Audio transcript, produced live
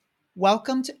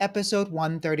Welcome to episode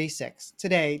 136.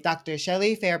 Today, Dr.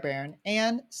 Shelley Fairbairn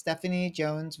and Stephanie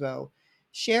Jones-Rowe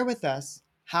share with us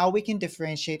how we can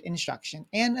differentiate instruction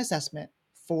and assessment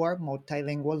for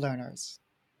multilingual learners.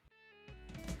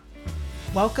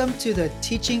 Welcome to the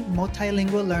Teaching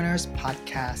Multilingual Learners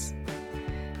podcast.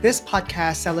 This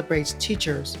podcast celebrates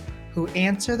teachers who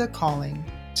answer the calling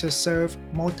to serve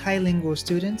multilingual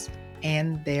students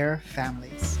and their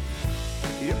families.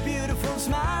 Your beautiful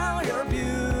smile, your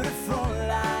beautiful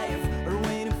life are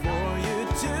waiting for you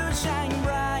to shine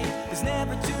bright. It's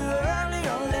never too early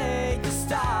or late to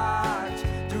start,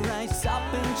 to rise up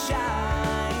and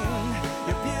shine.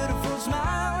 Your beautiful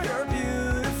smile, your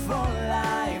beautiful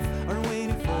life are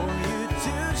waiting for you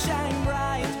to shine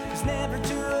bright. It's never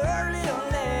too early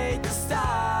or late to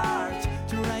start,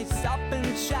 to rise up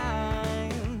and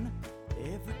shine.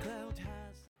 Every cloud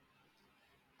has...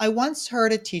 I once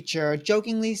heard a teacher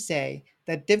jokingly say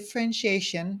that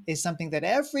differentiation is something that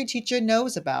every teacher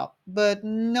knows about, but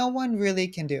no one really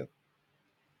can do.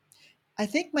 I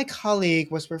think my colleague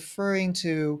was referring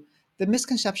to the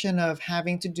misconception of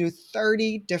having to do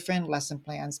 30 different lesson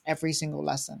plans every single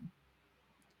lesson.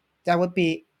 That would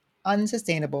be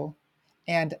unsustainable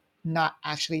and not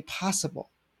actually possible.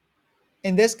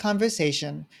 In this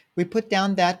conversation, we put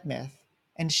down that myth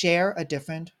and share a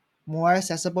different, more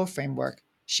accessible framework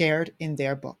shared in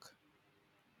their book.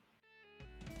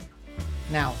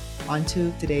 Now, on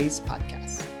to today's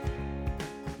podcast.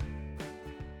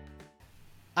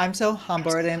 I'm so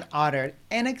humbled and honored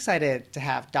and excited to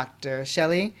have Dr.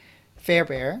 Shelley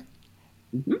Fairbairn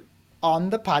on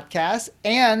the podcast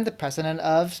and the president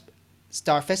of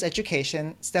Starfish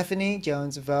Education, Stephanie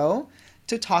Jones-Rowe,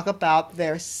 to talk about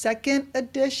their second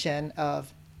edition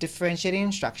of Differentiating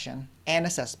Instruction and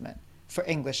Assessment for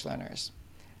English Learners,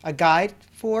 a guide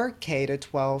for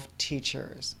K-12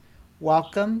 teachers.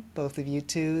 Welcome, both of you,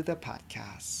 to the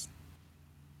podcast.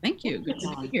 Thank you. Good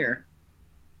to be here.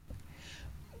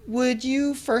 Would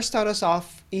you first start us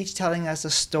off each telling us a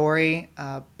story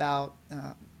about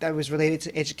that was related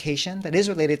to education, that is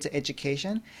related to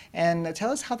education, and tell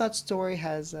us how that story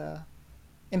has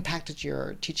impacted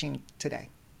your teaching today?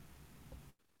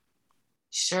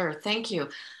 Sure, thank you.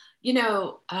 You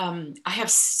know, I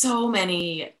have so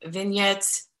many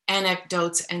vignettes,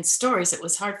 anecdotes, and stories. It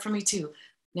was hard for me to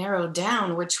narrow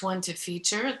down which one to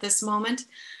feature at this moment.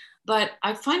 But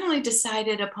I finally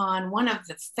decided upon one of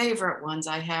the favorite ones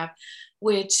I have,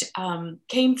 which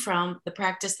came from the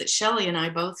practice that Shelley and I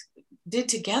both did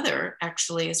together,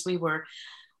 actually, as we were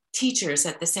teachers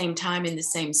at the same time in the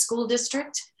same school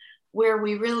district, where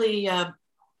we really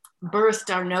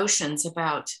birthed our notions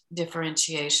about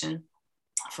differentiation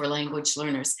for language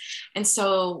learners. And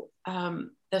so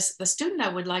the student I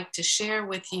would like to share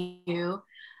with you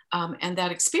and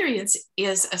that experience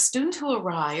is a student who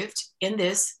arrived in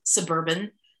this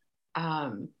suburban,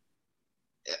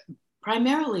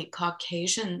 primarily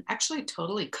Caucasian, actually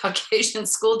totally Caucasian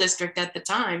school district at the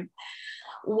time,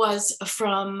 was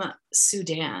from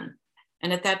Sudan.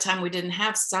 And at that time, we didn't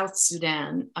have South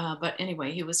Sudan, but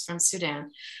anyway, he was from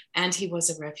Sudan and he was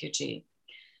a refugee.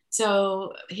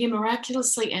 So he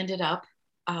miraculously ended up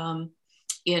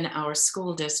in our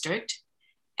school district.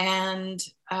 And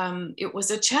it was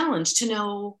a challenge to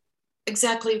know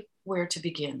exactly where to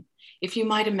begin. If you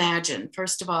might imagine,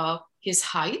 first of all, his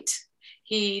height.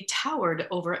 He towered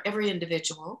over every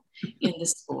individual in the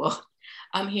school.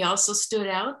 He also stood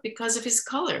out because of his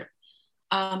color,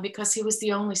 because he was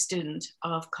the only student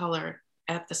of color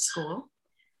at the school.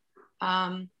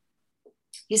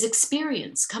 His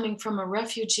experience, coming from a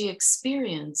refugee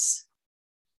experience,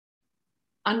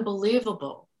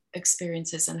 unbelievable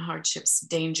experiences and hardships,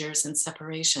 dangers and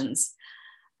separations,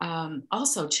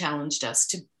 also challenged us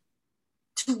to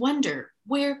wonder,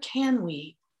 where can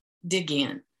we dig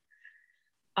in?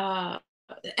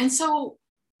 And so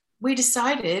we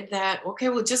decided that, okay,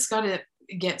 we'll just got to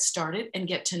get started and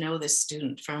get to know this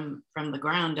student from the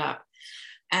ground up.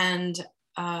 And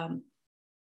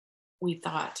we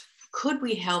thought, could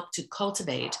we help to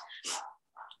cultivate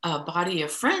a body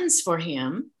of friends for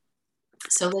him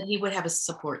so that he would have a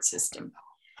support system?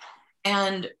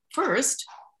 And first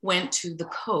went to the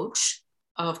coach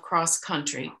of cross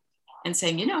country and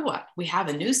saying, you know what, we have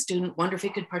a new student, wonder if he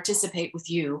could participate with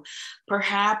you.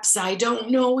 Perhaps, I don't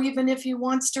know even if he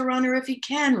wants to run or if he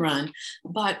can run,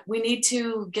 but we need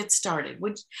to get started.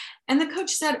 And the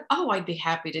coach said, oh, I'd be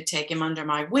happy to take him under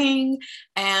my wing,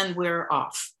 and we're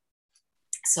off.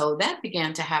 So that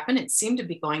began to happen. It seemed to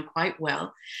be going quite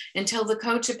well until the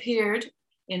coach appeared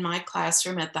in my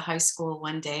classroom at the high school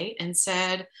one day and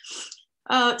said,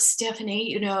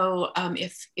 Stephanie, you know,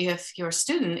 if your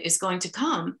student is going to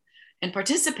come and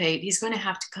participate, he's going to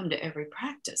have to come to every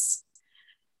practice.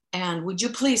 And would you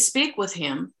please speak with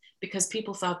him? Because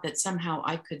people thought that somehow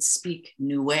I could speak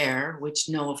Nuer, which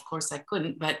no, of course I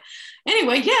couldn't. But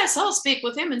anyway, yes, I'll speak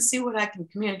with him and see what I can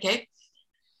communicate.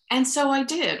 And so I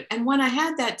did. And when I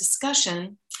had that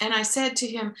discussion and I said to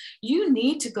him, you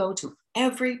need to go to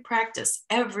every practice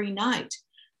every night.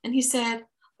 And he said,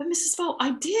 but Mrs. Vo,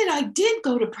 I did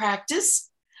go to practice.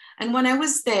 And when I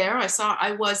was there, I saw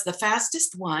I was the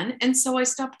fastest one. And so I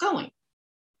stopped going.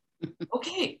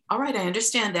 Okay, all right, I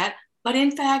understand that. But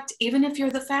in fact, even if you're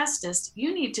the fastest,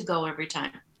 you need to go every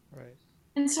time. Right.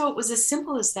 And so it was as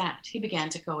simple as that. He began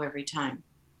to go every time.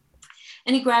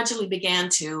 And he gradually began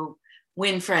to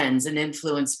win friends and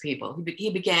influence people.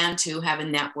 He began to have a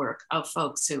network of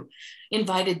folks who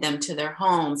invited them to their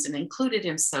homes and included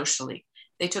him socially.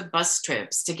 They took bus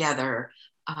trips together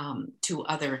to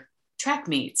other track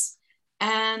meets.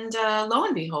 And lo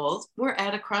and behold, we're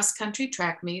at a cross-country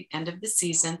track meet, end of the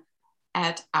season,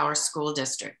 at our school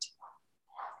district.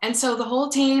 And so the whole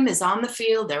team is on the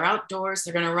field. They're outdoors.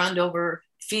 They're going to run over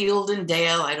field and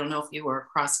dale. I don't know if you were a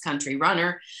cross-country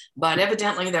runner, but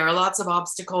evidently there are lots of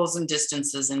obstacles and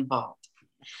distances involved.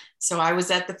 So I was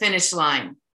at the finish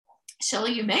line.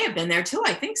 Shelley, you may have been there too.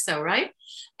 I think so, right?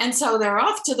 And so they're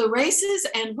off to the races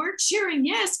and we're cheering,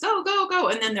 yes, go, go, go.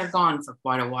 And then they're gone for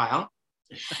quite a while.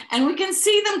 And we can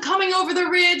see them coming over the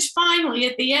ridge finally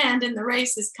at the end, and the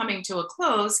race is coming to a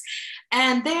close.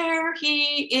 And there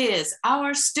he is,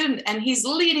 our student, and he's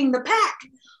leading the pack.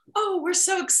 Oh, we're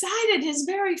so excited. His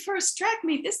very first track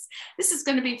meet. This is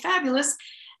going to be fabulous.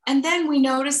 And then we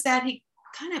notice that he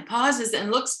kind of pauses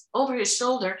and looks over his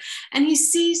shoulder, and he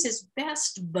sees his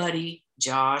best buddy,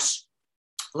 Josh,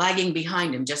 lagging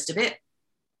behind him just a bit.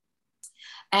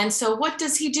 And so what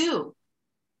does he do?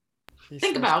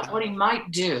 Think about what he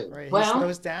might do. Right. He Well,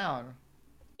 slows down.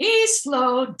 he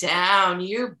slowed down.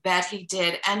 You bet he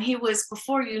did. And he was,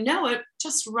 before you know it,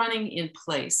 just running in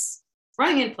place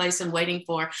and waiting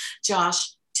for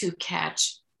Josh to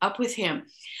catch up with him.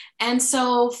 And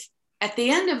so at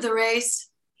the end of the race,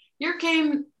 here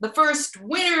came the first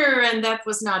winner, and that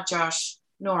was not Josh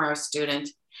nor our student.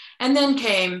 And then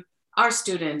came our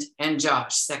student and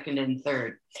Josh, second and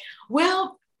third.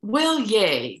 Well,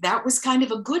 yay, that was kind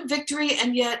of a good victory,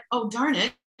 and yet, oh darn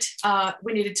it,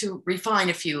 we needed to refine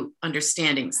a few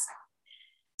understandings.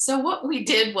 So what we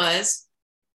did was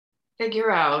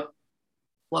figure out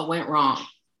what went wrong.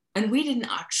 And we didn't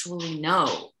actually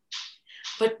know,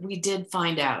 but we did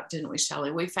find out, didn't we,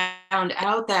 Shelley? We found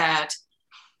out that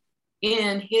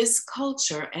in his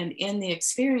culture and in the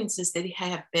experiences that he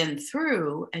had been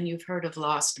through, and you've heard of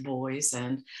Lost Boys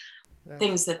and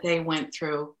things that they went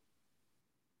through,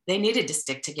 they needed to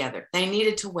stick together. They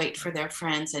needed to wait for their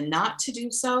friends, and not to do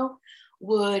so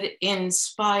would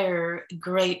inspire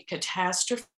great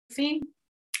catastrophe.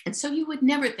 And so you would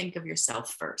never think of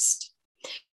yourself first.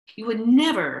 You would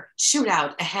never shoot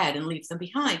out ahead and leave them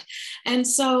behind. And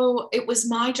so it was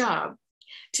my job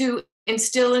to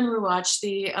instill in Ruach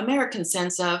the American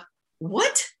sense of,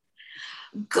 what?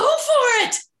 Go for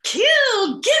it!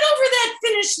 Kill! Get over that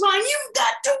finish line! You've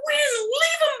got to win!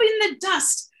 Leave them in the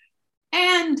dust!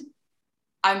 And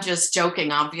I'm just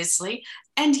joking, obviously.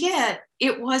 And yet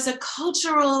it was a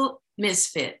cultural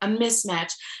misfit, a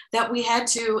mismatch that we had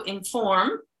to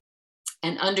inform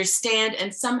and understand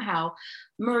and somehow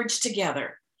merge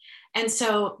together. And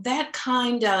so that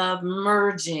kind of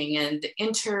merging and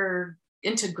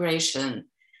integration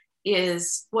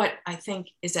is what I think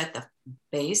is at the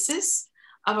basis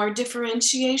of our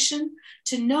differentiation,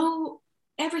 to know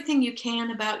everything you can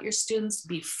about your students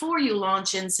before you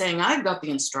launch in saying, I've got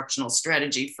the instructional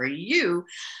strategy for you,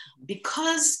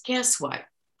 because guess what?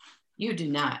 You do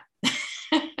not.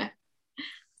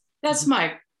 That's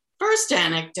my first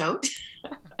anecdote.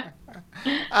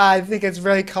 I think it's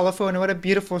really colorful, and what a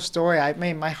beautiful story. I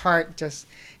mean, my heart just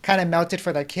kind of melted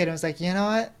for that kid. I was like, you know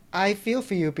what? I feel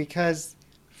for you, because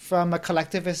from a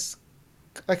collectivist,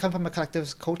 I come from a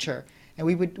collectivist culture, and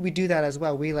we do that as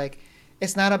well. We like,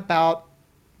 it's not about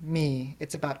me,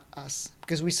 it's about us,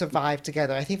 because we survive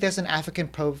together. I think there's an African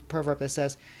proverb that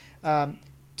says,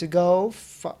 to go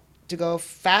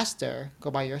faster,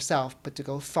 go by yourself, but to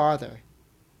go farther,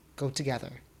 go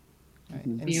together. Right?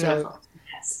 And Beautiful. so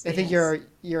Yes, I think yes.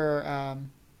 your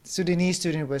Sudanese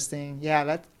student was saying,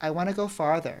 yeah, I want to go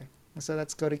farther, and so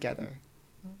let's go together.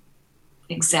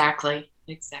 Exactly.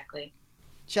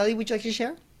 Shelley, would you like to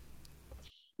share?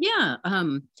 Yeah,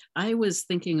 I was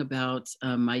thinking about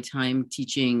my time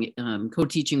teaching,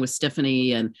 co-teaching with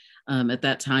Stephanie, and at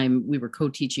that time we were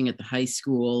co-teaching at the high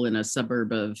school in a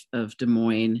suburb of Des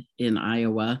Moines in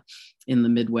Iowa, in the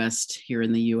Midwest here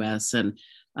in the U.S. And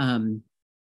Um,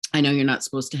 I know you're not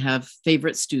supposed to have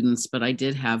favorite students, but I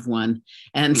did have one.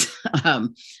 And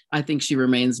I think she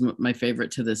remains my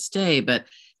favorite to this day. But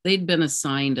they'd been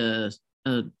assigned a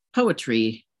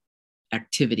poetry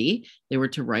activity. They were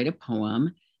to write a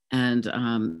poem. And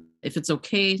if it's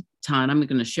okay, Ton, I'm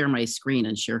going to share my screen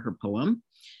and share her poem.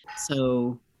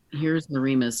 So here's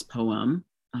Narima's poem.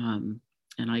 And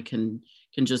I can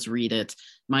just read it.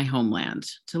 My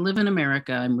homeland. To live in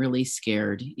America, I'm really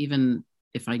scared, even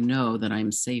if I know that I'm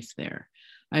safe there.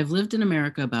 I've lived in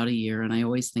America about a year and I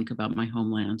always think about my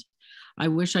homeland. I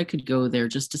wish I could go there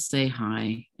just to say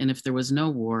hi. And if there was no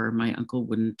war, my uncle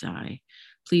wouldn't die.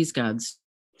 Please, God,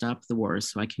 stop the war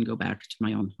so I can go back to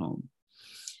my own home.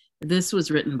 This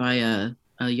was written by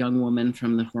a young woman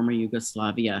from the former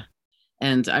Yugoslavia.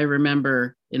 And I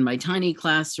remember in my tiny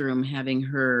classroom having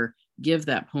her give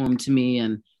that poem to me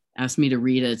and ask me to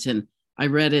read it. And I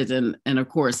read it. And of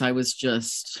course, I was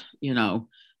just,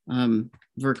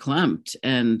 verklempt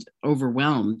and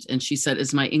overwhelmed. And she said,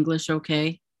 "Is my English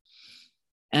okay?"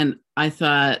 And I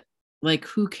thought, like,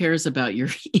 who cares about your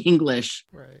English?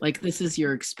 Right. Like, this is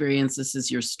your experience. This is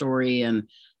your story. And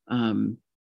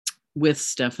with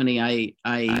Stephanie,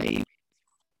 I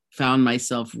found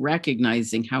myself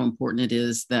recognizing how important it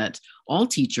is that all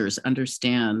teachers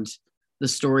understand the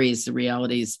stories, the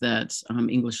realities that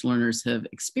English learners have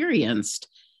experienced,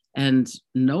 and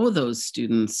know those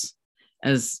students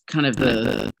as kind of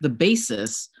the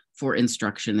basis for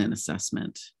instruction and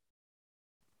assessment.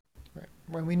 Right.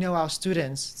 When we know our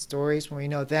students' stories, when we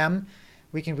know them,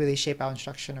 we can really shape our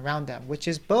instruction around them, which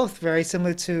is both very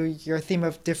similar to your theme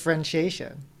of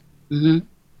differentiation.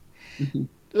 Mm-hmm. Mm-hmm.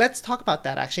 Let's talk about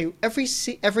that actually.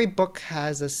 Every book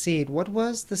has a seed. What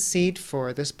was the seed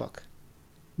for this book?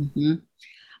 Mm-hmm.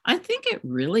 I think it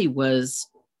really was,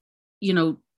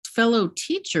 fellow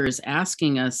teachers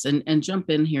asking us, and jump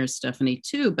in here, Stephanie,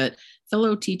 too, but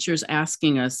fellow teachers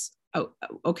asking us, oh,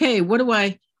 okay, what do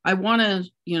I want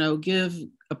to, give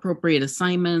appropriate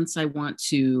assignments. I want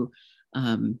to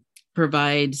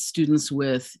provide students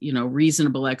with,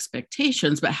 reasonable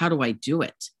expectations, but how do I do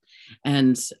it?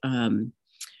 And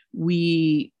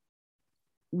we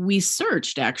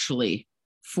searched actually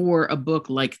for a book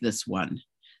like this one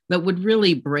that would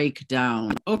really break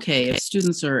down, okay, if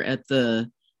students are at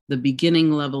the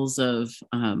beginning levels of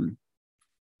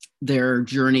their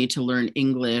journey to learn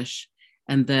English,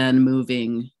 and then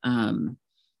moving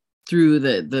through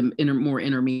the more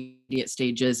intermediate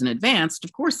stages and advanced,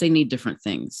 of course, they need different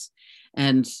things.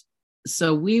 And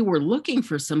so we were looking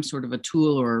for some sort of a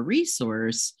tool or a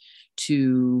resource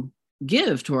to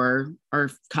give to our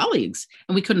colleagues,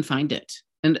 and we couldn't find it.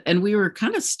 And we were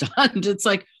kind of stunned. It's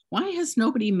like, why has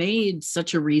nobody made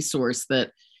such a resource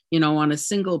that, on a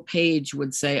single page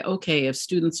would say, okay, if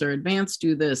students are advanced,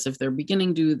 do this. If they're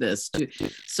beginning, do this.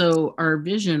 So our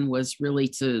vision was really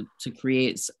to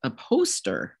create a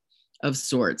poster of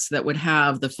sorts that would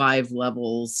have the 5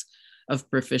 levels of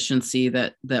proficiency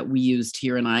that we used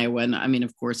here in Iowa. And I mean,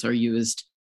 of course, are used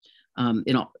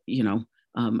in all,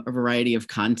 a variety of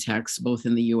contexts, both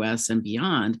in the US and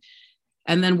beyond,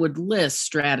 and then would list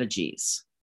strategies.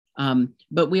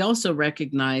 But we also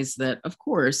recognize that, of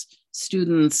course,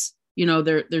 students,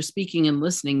 their speaking and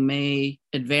listening may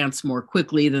advance more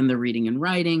quickly than their reading and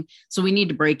writing. So we need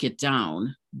to break it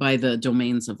down by the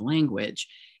domains of language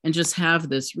and just have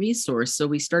this resource. So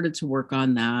we started to work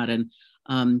on that. And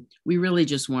we really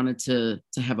just wanted to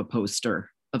have a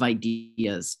poster of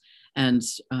ideas, and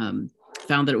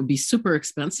found that it would be super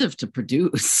expensive to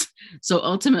produce. So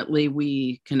ultimately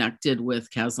we connected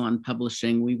with Caslon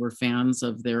Publishing. We were fans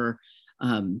of their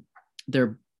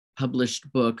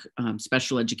published book,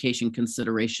 Special Education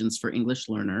Considerations for English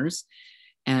Learners.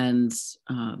 And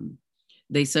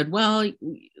they said, well,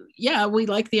 yeah, we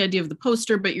like the idea of the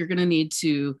poster, but you're going to need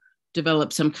to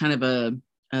develop some kind of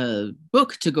a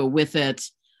book to go with it.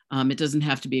 It doesn't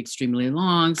have to be extremely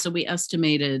long. So we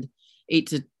estimated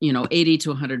 80 to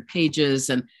 100 pages.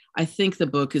 And I think the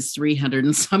book is 300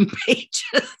 and some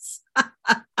pages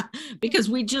because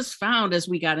we just found as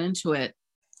we got into it,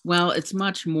 well, it's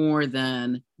much more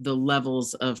than the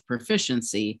levels of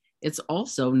proficiency. It's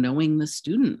also knowing the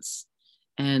students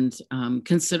and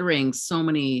considering so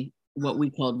many what we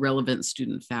called relevant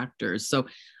student factors. So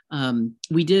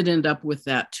we did end up with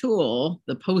that tool,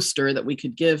 the poster that we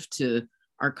could give to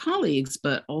our colleagues,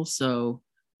 but also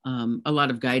a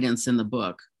lot of guidance in the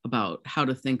book about how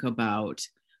to think about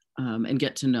and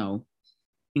get to know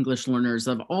English learners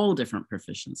of all different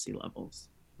proficiency levels.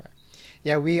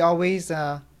 Yeah, we always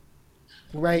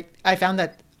write. I found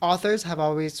that authors have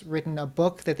always written a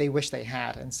book that they wish they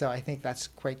had, and so I think that's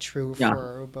quite true Yeah.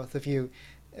 for both of you.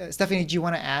 Stephanie, do you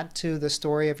want to add to the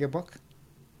story of your book?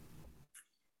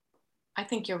 I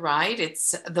think you're right.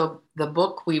 It's the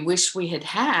book we wish we had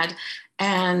had.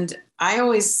 And I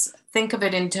always think of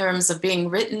it in terms of being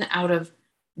written out of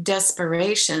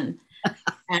desperation.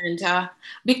 And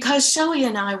because Shelley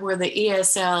and I were the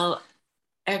ESL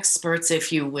experts,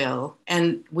 if you will,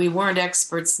 and we weren't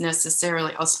experts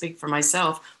necessarily, I'll speak for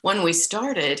myself, when we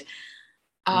started.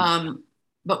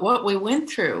 But what we went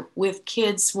through with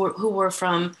kids who were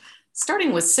from,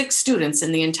 starting with 6 students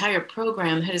in the entire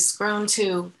program, has grown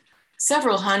to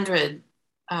several hundred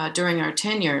during our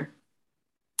tenure,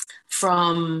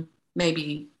 from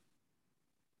maybe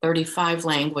 35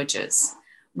 languages,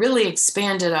 really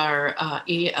expanded our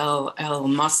ELL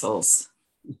muscles.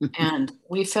 And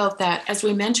we felt that as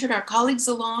we mentored our colleagues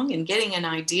along and getting an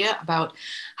idea about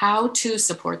how to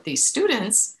support these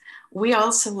students, we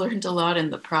also learned a lot in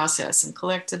the process and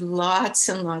collected lots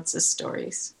and lots of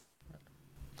stories.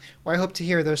 Well, I hope to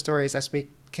hear those stories as we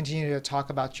continue to talk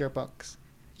about your books.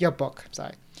 Your book,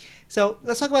 sorry. So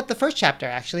let's talk about the first chapter,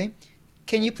 actually.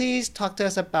 Can you please talk to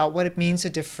us about what it means to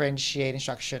differentiate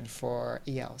instruction for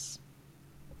ELs?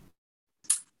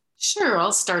 Sure,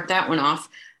 I'll start that one off.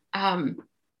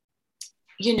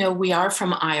 We are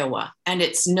from Iowa, and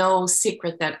it's no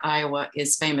secret that Iowa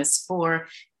is famous for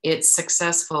its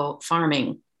successful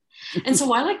farming. And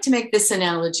so I like to make this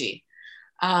analogy.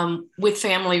 With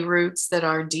family roots that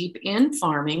are deep in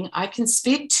farming, I can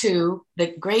speak to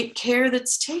the great care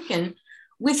that's taken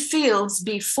with fields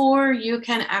before you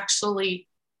can actually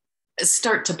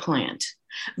start to plant,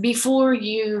 before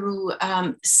you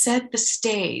set the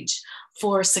stage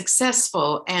for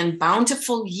successful and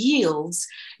bountiful yields.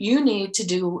 You need to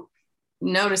do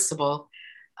noticeable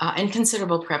and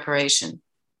considerable preparation.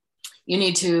 You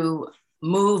need to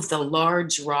move the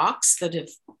large rocks that have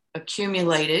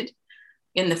accumulated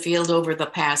in the field over the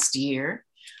past year.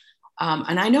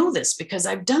 And I know this because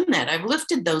I've done that. I've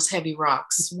lifted those heavy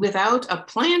rocks without a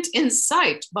plant in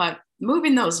sight, but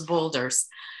moving those boulders.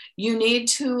 You need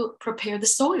to prepare the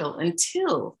soil and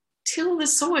till the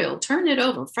soil, turn it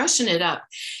over, freshen it up.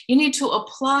 You need to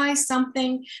apply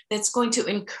something that's going to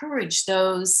encourage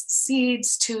those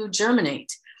seeds to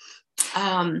germinate.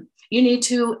 You need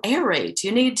to aerate.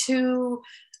 You need to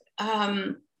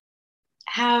have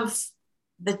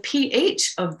the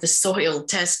pH of the soil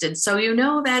tested, so you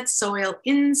know that soil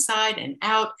inside and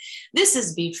out. This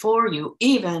is before you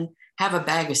even have a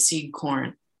bag of seed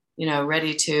corn,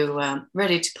 ready to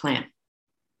plant.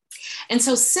 And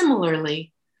so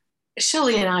similarly,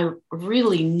 Shelley and I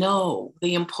really know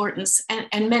the importance,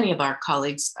 and many of our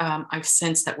colleagues, I've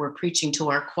sensed that we're preaching to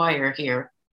our choir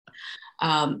here,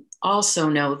 also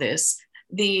know this,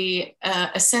 the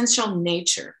essential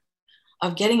nature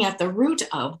of getting at the root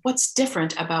of what's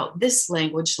different about this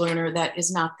language learner that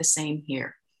is not the same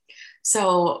here.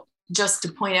 So just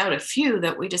to point out a few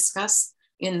that we discuss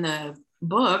in the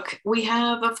book, we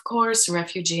have, of course,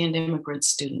 refugee and immigrant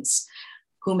students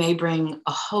who may bring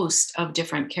a host of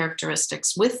different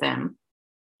characteristics with them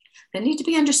that need to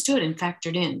be understood and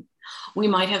factored in. We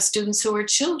might have students who are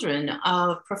children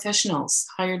of professionals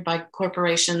hired by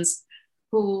corporations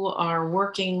who are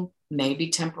working maybe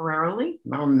temporarily,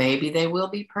 or maybe they will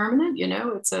be permanent.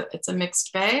 It's a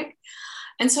mixed bag.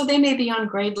 And so they may be on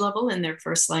grade level in their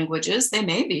first languages. They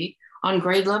may be on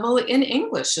grade level in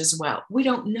English as well. We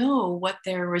don't know what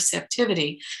their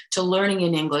receptivity to learning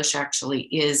in English actually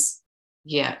is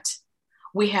yet.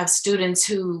 We have students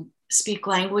who speak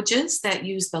languages that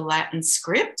use the Latin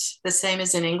script, the same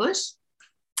as in English.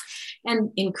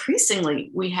 And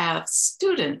increasingly, we have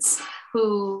students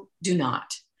who do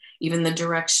not. Even the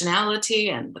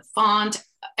directionality and the font,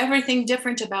 everything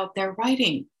different about their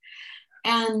writing.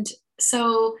 And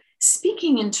so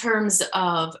speaking in terms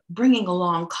of bringing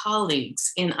along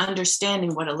colleagues in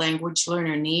understanding what a language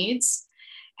learner needs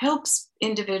helps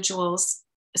individuals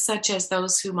such as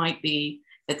those who might be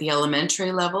at the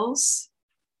elementary levels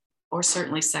or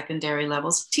certainly secondary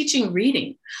levels, teaching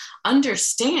reading,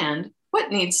 understand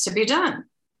what needs to be done.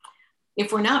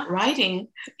 If we're not writing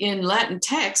in Latin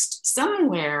text,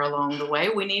 somewhere along the way,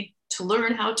 we need to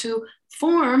learn how to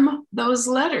form those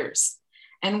letters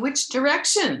and which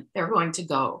direction they're going to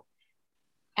go.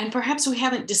 And perhaps we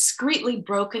haven't discreetly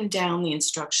broken down the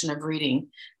instruction of reading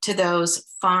to those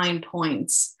fine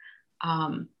points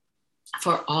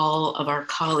for all of our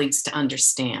colleagues to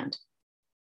understand.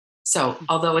 So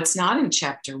although it's not in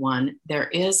chapter 1, there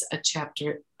is a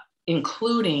chapter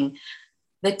including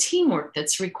the teamwork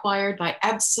that's required by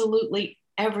absolutely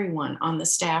everyone on the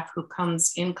staff who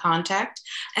comes in contact,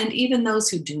 and even those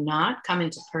who do not come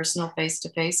into personal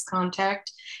face-to-face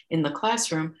contact in the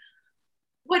classroom,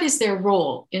 what is their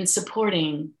role in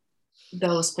supporting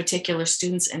those particular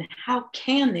students and how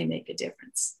can they make a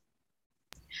difference?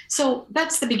 So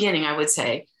that's the beginning, I would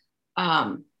say,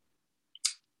 of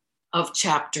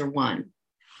chapter 1.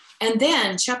 And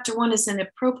then chapter 1 is an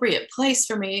appropriate place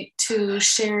for me to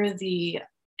share the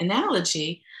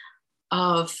analogy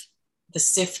of the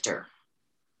sifter.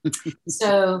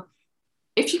 So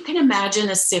if you can imagine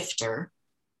a sifter,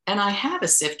 and I have a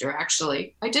sifter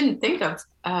actually, I didn't think of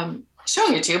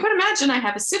showing it to you, but imagine I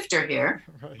have a sifter here,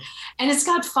 right. And it's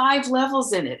got 5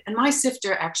 levels in it. And my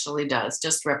sifter actually does,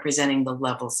 just representing the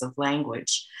levels of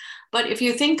language. But if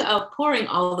you think of pouring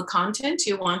all the content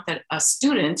you want that a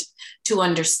student to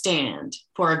understand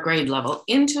for a grade level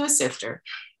into a sifter,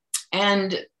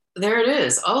 and there it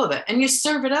is, all of it. And you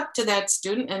serve it up to that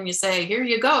student and you say, here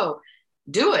you go,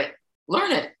 do it,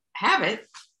 learn it, have it.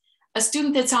 A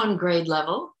student that's on grade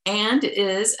level and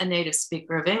is a native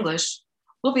speaker of English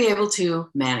will be able to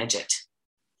manage it.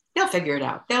 They'll figure it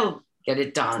out. They'll get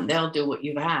it done. They'll do what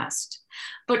you've asked.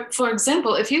 But for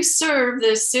example, if you serve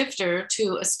this sifter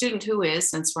to a student who is,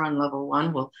 since we're on level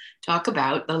 1, we'll talk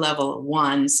about the level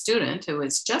 1 student who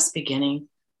is just beginning,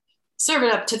 serve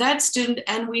it up to that student,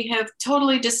 and we have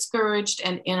totally discouraged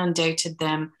and inundated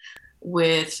them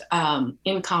with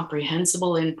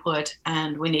incomprehensible input,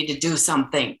 and we need to do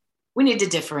something. We need to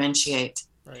differentiate.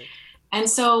 Right. And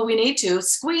so we need to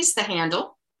squeeze the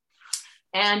handle,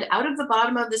 and out of the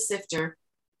bottom of the sifter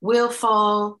will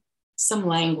fall some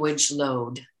language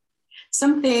load,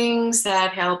 some things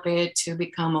that help it to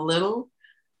become a little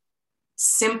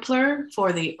simpler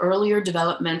for the earlier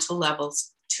developmental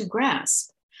levels to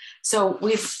grasp. So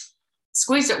we've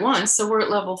squeezed it once, so we're at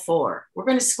level 4. We're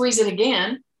going to squeeze it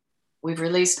again. We've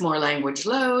released more language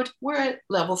load. We're at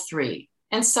level 3,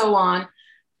 and so on,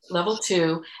 level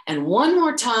 2. And one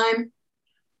more time,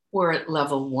 we're at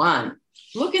level 1.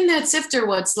 Look in that sifter,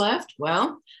 what's left?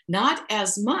 Well, not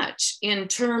as much in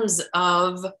terms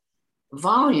of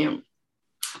volume,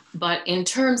 but in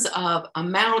terms of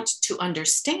amount to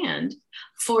understand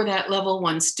for that level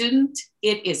 1 student,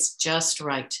 it is just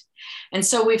right. And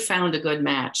so we found a good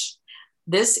match.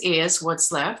 This is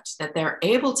what's left that they're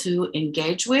able to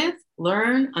engage with,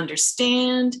 learn,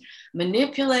 understand,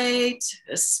 manipulate,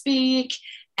 speak,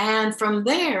 and from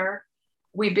there,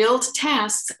 we build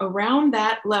tasks around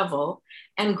that level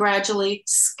and gradually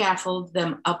scaffold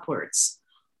them upwards.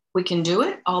 We can do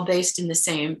it all based in the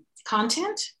same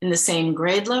content, in the same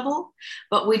grade level,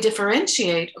 but we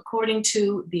differentiate according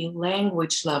to the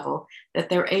language level that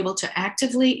they're able to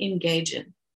actively engage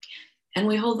in. And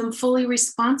we hold them fully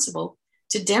responsible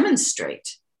to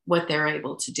demonstrate what they're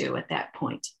able to do at that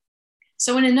point.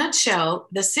 So in a nutshell,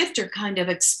 the sifter kind of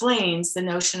explains the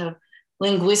notion of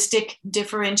linguistic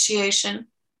differentiation,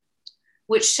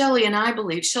 which Shelley and I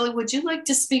believe. Shelley, would you like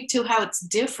to speak to how it's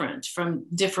different from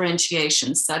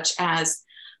differentiation, such as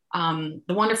the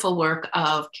wonderful work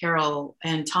of Carol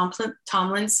and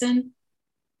Tomlinson?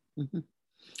 Mm-hmm.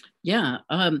 Yeah.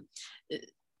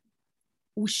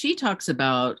 She talks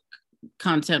about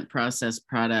content, process,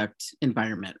 product,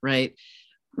 environment, right?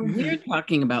 Mm-hmm. We're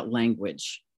talking about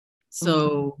language.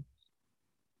 So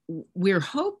we're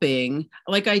hoping,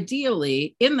 like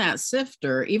ideally in that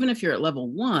sifter, even if you're at level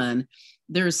 1,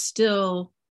 there's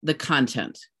still the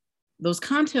content. Those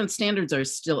content standards are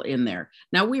still in there.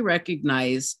 Now we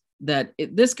recognize that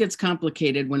this gets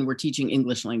complicated when we're teaching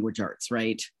English language arts,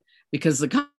 right? Because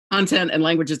the content and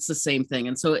language, it's the same thing.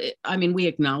 And so, we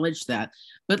acknowledge that.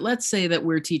 But let's say that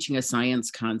we're teaching a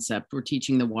science concept, we're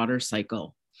teaching the water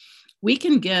cycle. We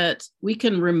can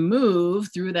remove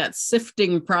through that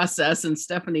sifting process, and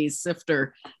Stephanie's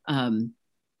sifter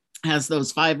has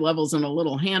those 5 levels and a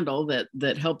little handle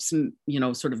that helps,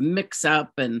 sort of mix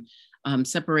up and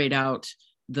separate out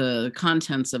the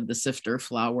contents of the sifter,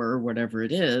 flour, whatever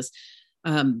it is.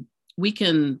 We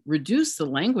can reduce the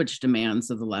language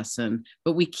demands of the lesson,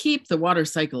 but we keep the water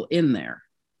cycle in there.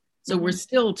 So we're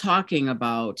still talking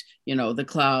about, the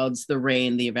clouds, the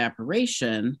rain, the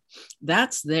evaporation,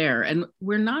 that's there. And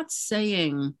we're not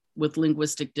saying with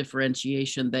linguistic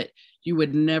differentiation that you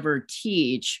would never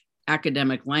teach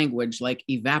academic language like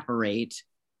evaporate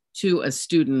to a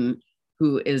student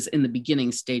who is in the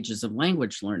beginning stages of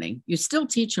language learning. You still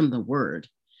teach them the word,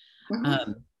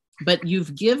 but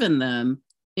you've given them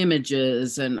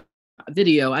images and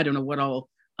video, I don't know what all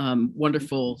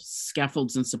wonderful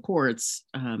scaffolds and supports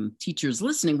teachers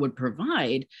listening would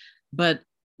provide, but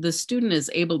the student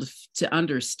is able to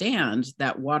understand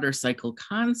that water cycle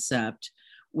concept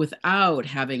without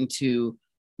having to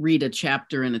read a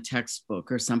chapter in a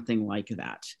textbook or something like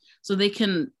that. So they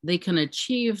can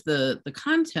achieve the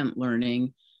content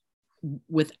learning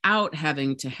without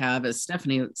having to have, as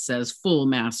Stephanie says, full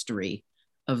mastery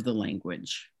of the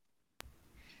language.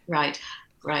 Right,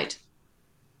 right.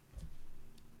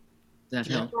 Does that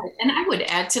help? Right. And I would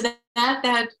add to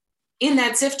that in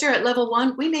that Zifter at level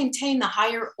 1, we maintain the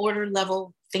higher order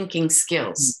level thinking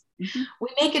skills. Mm-hmm. We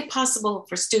make it possible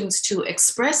for students to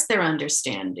express their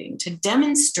understanding, to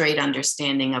demonstrate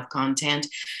understanding of content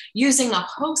using a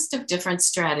host of different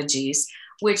strategies,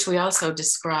 which we also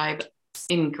describe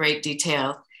in great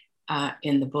detail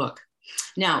in the book.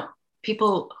 Now,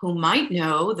 people who might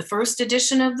know the first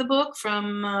edition of the book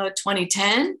from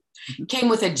 2010 came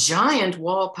with a giant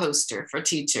wall poster for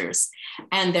teachers.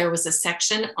 And there was a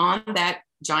section on that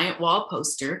giant wall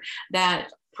poster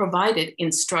that provided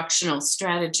instructional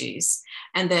strategies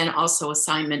and then also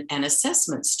assignment and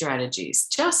assessment strategies,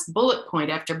 just bullet point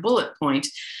after bullet point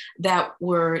that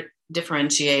were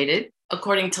differentiated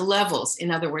according to levels.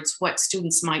 In other words, what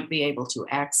students might be able to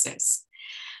access.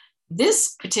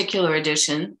 This particular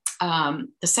edition, the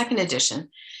second edition,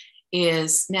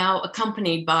 is now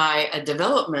accompanied by a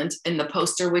development in the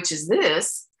poster, which is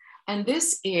this, and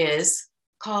this is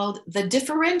called the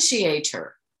differentiator.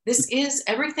 This is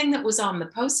everything that was on the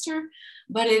poster,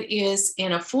 but it is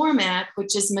in a format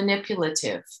which is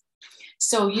manipulative.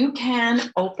 So you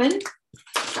can open,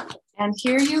 and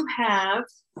here you have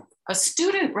a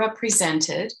student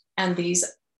represented, and these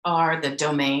are the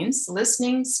domains: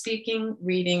 listening, speaking,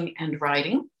 reading, and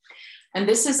writing. And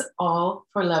this is all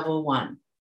for level 1.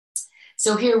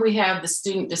 So here we have the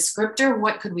student descriptor.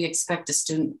 What could we expect a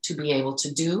student to be able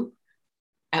to do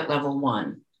at level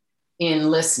 1?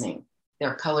 In listening,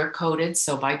 they're color coded.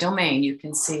 So by domain, you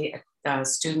can see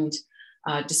student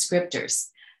descriptors.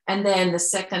 And then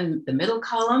the middle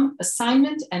column,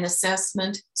 assignment and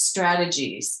assessment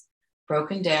strategies,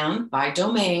 broken down by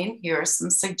domain. Here are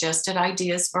some suggested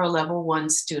ideas for a level 1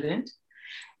 student.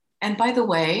 And by the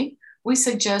way, we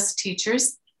suggest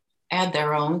teachers add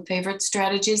their own favorite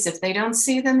strategies. If they don't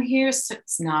see them here,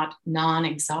 it's not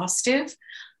non-exhaustive,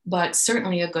 but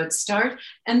certainly a good start.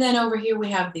 And then over here,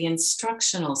 we have the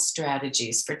instructional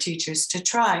strategies for teachers to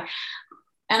try.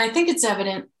 And I think it's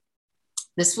evident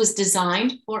this was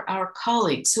designed for our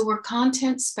colleagues who were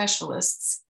content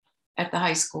specialists at the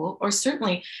high school, or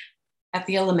certainly at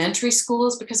the elementary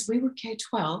schools, because we were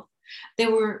K-12. They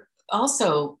were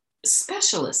also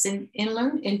specialists in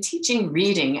teaching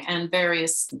reading and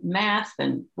various math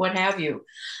and what have you,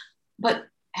 but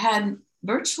had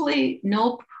virtually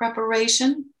no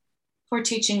preparation for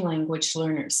teaching language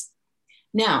learners.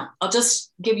 Now, I'll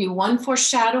just give you one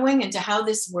foreshadowing into how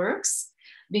this works,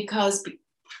 because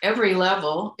every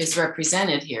level is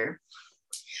represented here.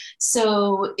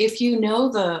 So if you know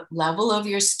the level of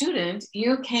your student,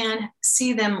 you can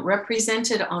see them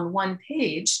represented on one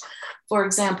page. For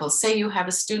example, say you have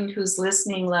a student whose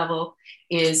listening level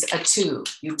is a 2.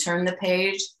 You turn the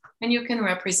page and you can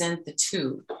represent the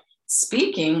 2.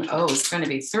 Speaking, it's going to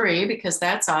be 3 because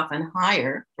that's often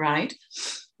higher, right?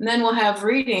 And then we'll have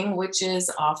reading, which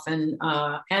is often,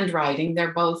 and writing.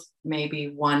 They're both maybe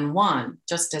 1-1,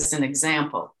 just as an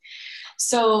example.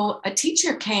 So a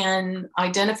teacher can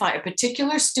identify a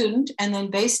particular student, and then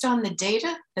based on the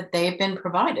data that they've been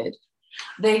provided,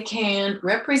 they can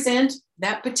represent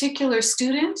that particular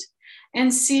student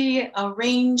and see a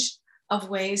range of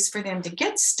ways for them to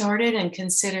get started and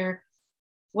consider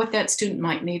what that student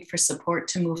might need for support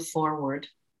to move forward.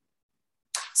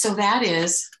 So that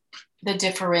is the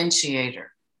differentiator.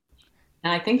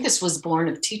 And I think this was born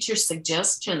of teacher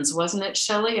suggestions, wasn't it,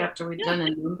 Shelley? After we'd done a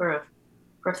number of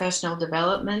professional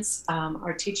developments,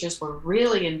 our teachers were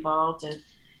really involved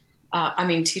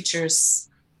in, teachers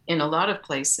in a lot of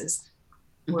places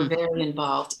were very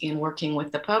involved in working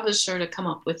with the publisher to come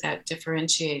up with that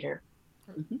differentiator.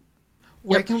 Mm-hmm.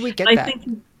 Where can we get that?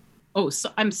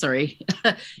 I'm sorry.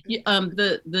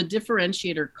 The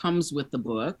differentiator comes with the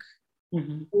book,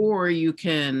 or you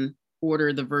can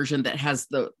order the version that has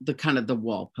the kind of the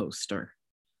wall poster.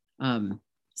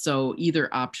 So either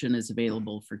option is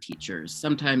available for teachers.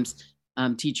 Sometimes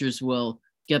teachers will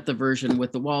get the version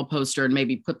with the wall poster and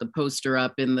maybe put the poster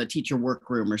up in the teacher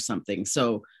workroom or something.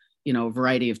 So, a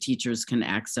variety of teachers can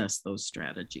access those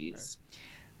strategies.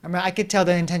 I mean, I could tell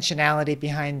the intentionality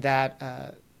behind that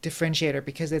differentiator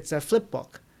because it's a flip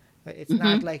book. It's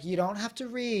not like you don't have to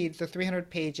read the 300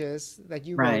 pages that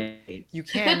you wrote. You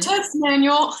can. The test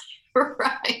manual,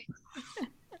 right.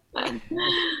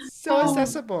 So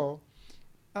accessible.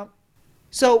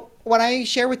 So when I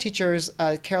share with teachers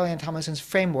Carol Ann Tomlinson's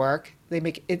framework, they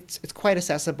make it's quite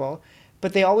accessible,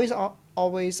 but they always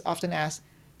often ask,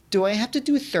 do I have to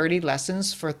do 30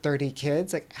 lessons for 30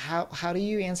 kids? Like how do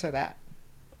you answer that?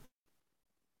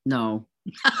 No.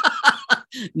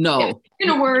 No. In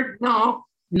a word, no.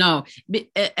 No,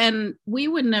 and we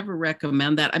would never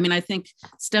recommend that. I mean, I think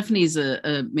Stephanie's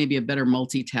maybe a better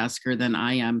multitasker than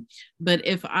I am. But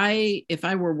if I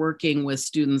were working with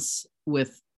students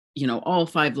with, all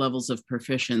 5 levels of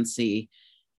proficiency,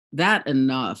 that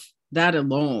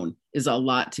alone is a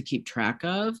lot to keep track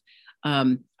of.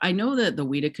 I know that the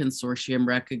WIDA Consortium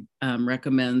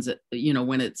recommends,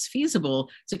 when it's feasible,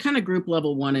 to kind of group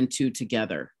level 1 and 2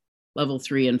 together, level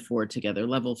 3 and 4 together,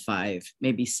 level 5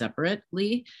 maybe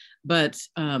separately. But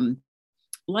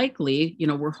likely,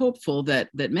 we're hopeful that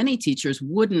many teachers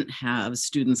wouldn't have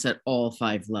students at all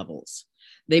 5 levels.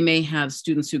 They may have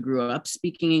students who grew up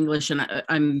speaking English, and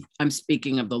I'm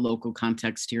speaking of the local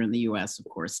context here in the U.S., of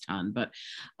course, ton. But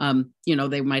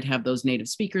they might have those native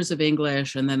speakers of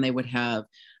English, and then they would have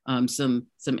some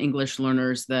English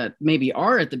learners that maybe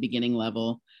are at the beginning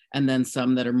level, and then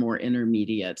some that are more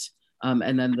intermediate.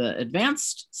 And then the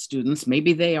advanced students,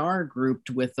 maybe they are grouped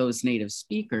with those native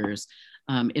speakers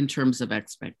in terms of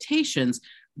expectations.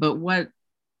 But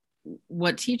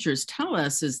what teachers tell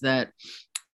us is that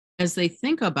as they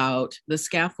think about the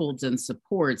scaffolds and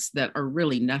supports that are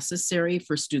really necessary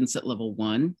for students at level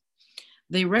 1,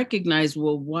 they recognize,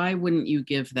 well, why wouldn't you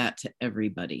give that to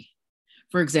everybody?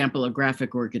 For example, a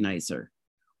graphic organizer,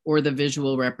 or the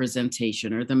visual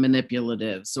representation, or the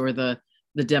manipulatives, or the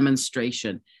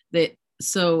demonstration.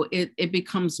 So it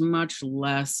becomes much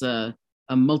less a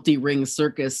multi-ring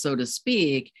circus, so to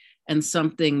speak, and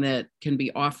something that can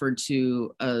be offered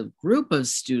to a group of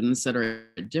students that are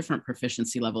at different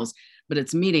proficiency levels, but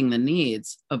it's meeting the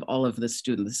needs of all of the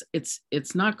students.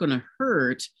 It's not going to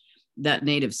hurt that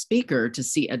native speaker to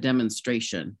see a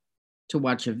demonstration, to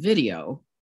watch a video.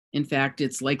 In fact,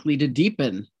 it's likely to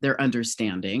deepen their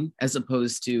understanding as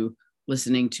opposed to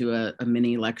listening to a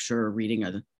mini lecture or reading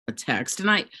a text.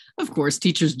 And of course,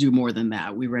 teachers do more than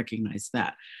that. We recognize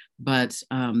that. But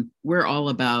we're all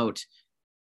about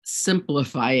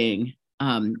simplifying.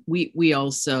 We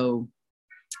also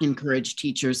encourage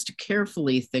teachers to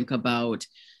carefully think about,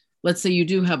 let's say you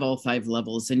do have all 5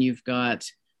 levels and you've got,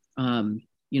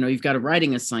 you've got a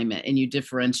writing assignment and you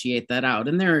differentiate that out.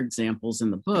 And there are examples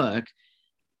in the book.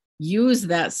 Use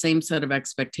that same set of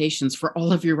expectations for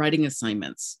all of your writing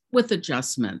assignments with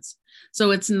adjustments.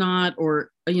 So it's not, a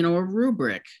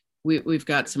rubric. We've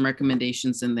got some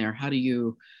recommendations in there. How do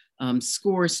you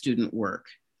score student work?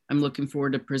 I'm looking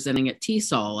forward to presenting at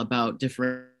TESOL about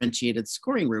differentiated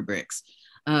scoring rubrics.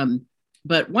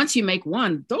 But once you make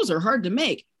one, those are hard to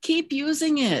make. Keep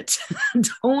using it.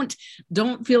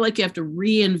 Don't feel like you have to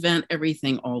reinvent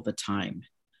everything all the time.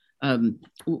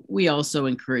 We also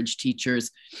encourage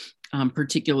teachers,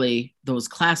 particularly those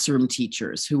classroom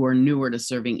teachers who are newer to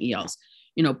serving ELs,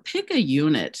 pick a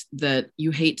unit that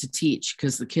you hate to teach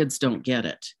because the kids don't get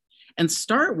it, and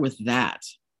start with that,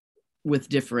 with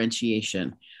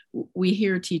differentiation. We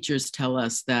hear teachers tell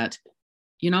us that,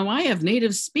 I have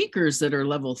native speakers that are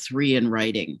level 3 in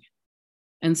writing.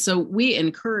 And so we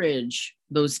encourage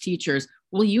those teachers,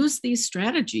 we'll use these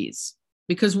strategies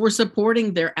because we're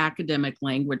supporting their academic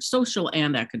language, social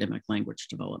and academic language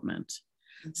development.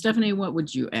 Stephanie, what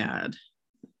would you add?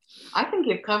 I think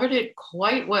you've covered it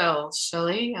quite well,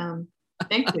 Shelley.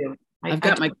 Thank you. I've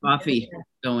got my coffee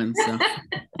going, so.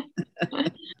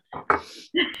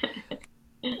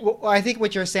 Well, I think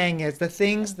what you're saying is the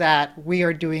things that we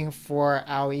are doing for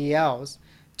our ELs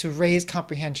to raise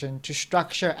comprehension, to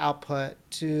structure output,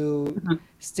 to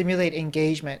stimulate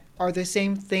engagement are the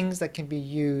same things that can be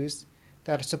used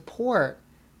that support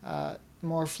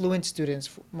more fluent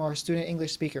students, more student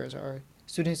English speakers, or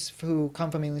students who come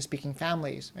from English speaking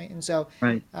families, right? And so,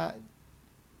 right,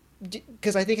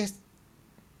 because I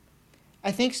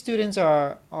think students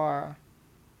are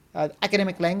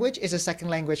academic language is a second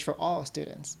language for all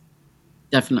students.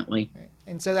 Definitely. Right?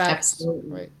 And so that's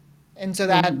Absolutely. right. And so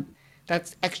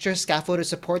that's extra scaffolded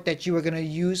support that you are going to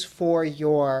use for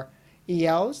your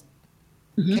ELs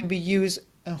can be used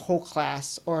in a whole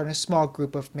class or in a small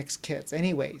group of mixed kids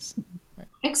anyways. Right?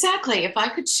 Exactly. If I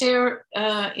could share,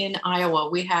 in Iowa,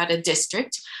 we had a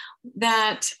district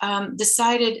that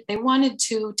decided they wanted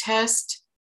to test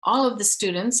all of the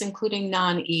students, including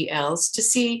non-ELs, to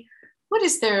see what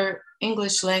is their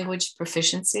English language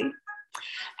proficiency.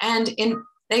 And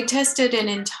they tested an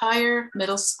entire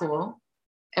middle school,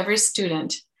 every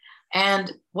student.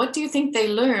 And what do you think they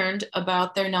learned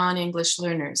about their non-English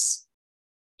learners?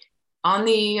 On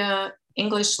the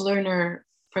English learner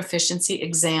proficiency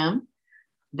exam,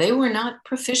 they were not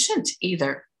proficient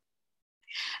either.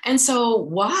 And so,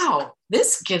 wow,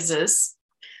 this gives us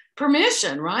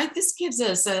permission, right? This gives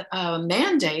us a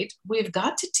mandate. We've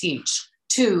got to teach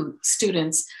to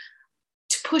students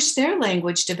to push their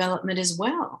language development as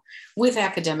well, with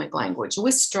academic language,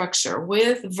 with structure,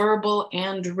 with verbal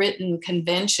and written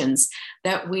conventions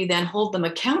that we then hold them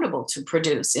accountable to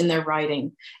produce in their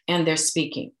writing and their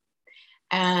speaking.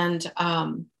 And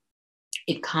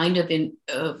it kind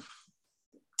of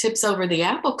tips over the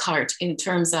apple cart in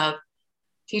terms of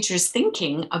teachers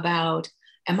thinking about,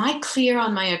 am I clear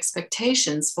on my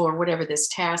expectations for whatever this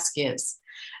task is?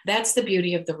 That's the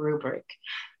beauty of the rubric,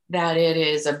 that it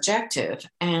is objective,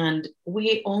 and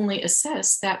we only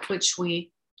assess that which we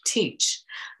teach,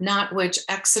 not which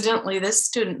accidentally this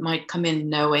student might come in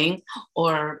knowing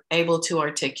or able to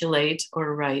articulate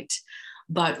or write.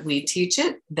 But we teach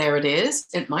it, there it is.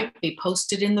 It might be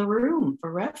posted in the room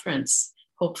for reference,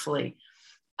 hopefully.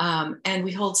 And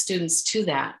we hold students to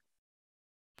that.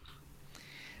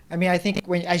 I mean, I think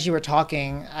as you were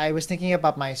talking, I was thinking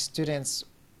about my students.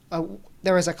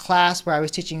 There was a class where I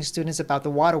was teaching students about the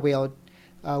water wheel,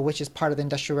 which is part of the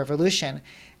Industrial Revolution.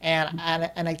 And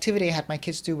an activity I had my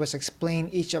kids do was explain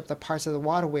each of the parts of the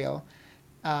water wheel.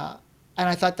 And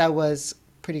I thought that was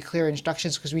pretty clear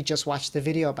instructions because we just watched the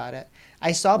video about it.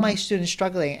 I saw my students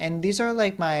struggling, and these are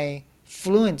like my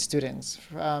fluent students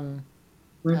who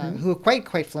are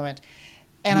quite fluent.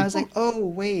 And I was like, oh,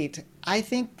 wait, I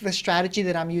think the strategy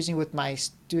that I'm using with my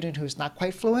student who's not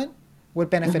quite fluent would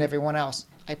benefit everyone else.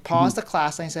 I paused the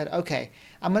class and I said, okay,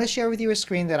 I'm going to share with you a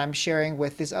screen that I'm sharing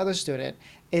with this other student.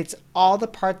 It's all the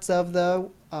parts of the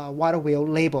water wheel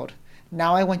labeled.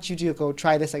 Now I want you to go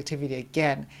try this activity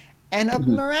again. And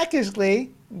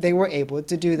miraculously, they were able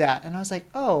to do that. And I was like,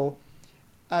 oh,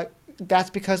 that's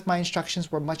because my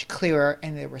instructions were much clearer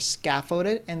and they were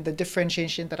scaffolded. And the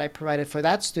differentiation that I provided for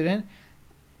that student,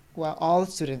 well, all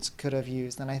the students could have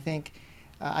used. And I think,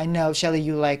 I know, Shelley,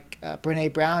 you like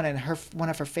Brene Brown, and one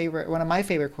of my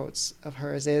favorite quotes of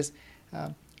hers is,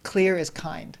 clear is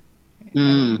kind.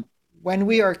 And when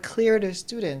we are clear to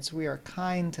students, we are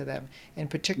kind to them. In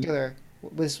particular,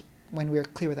 was when we are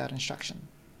clear without instruction.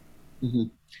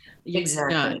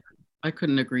 Exactly. Yeah, I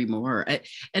couldn't agree more.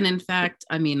 And in fact,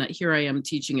 I mean, here I am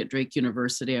teaching at Drake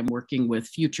University. I'm working with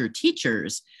future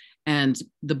teachers, and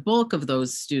the bulk of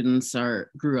those students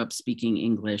grew up speaking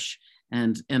English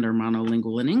and are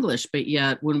monolingual in English. But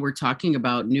yet, when we're talking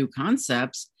about new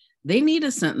concepts, they need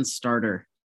a sentence starter.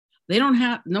 They don't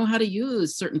know how to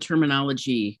use certain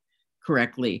terminology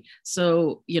correctly.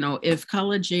 So, if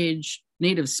college age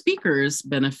native speakers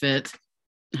benefit,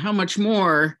 how much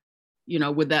more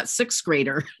would that sixth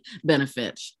grader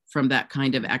benefit from that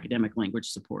kind of academic language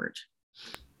support?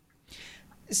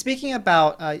 Speaking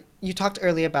about, you talked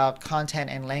earlier about content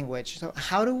and language. So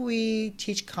how do we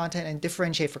teach content and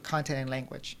differentiate for content and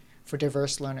language for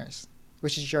diverse learners,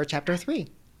 which is your chapter 3?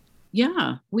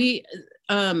 Yeah, we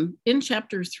in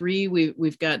chapter 3,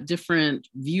 we've got different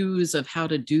views of how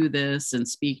to do this and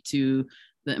speak to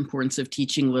the importance of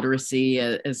teaching literacy,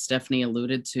 as Stephanie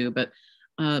alluded to. But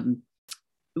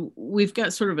we've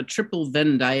got sort of a triple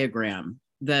Venn diagram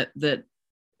that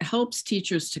helps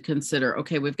teachers to consider,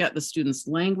 okay, we've got the student's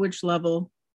language level,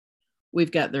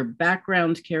 we've got their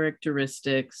background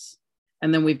characteristics,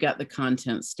 and then we've got the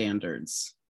content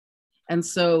standards. And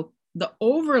so the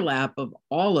overlap of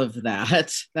all of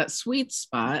that sweet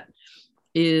spot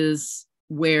is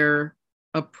where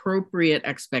appropriate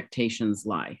expectations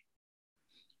lie.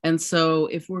 And so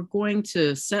if we're going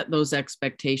to set those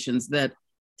expectations that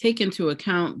take into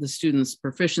account the student's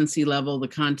proficiency level, the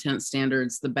content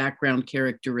standards, the background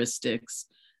characteristics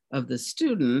of the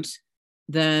student,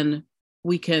 then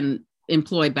we can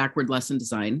employ backward lesson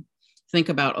design. Think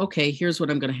about, okay, here's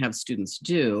what I'm going to have students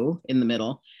do in the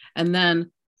middle. And then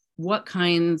what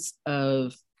kinds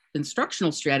of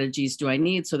instructional strategies do I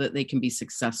need so that they can be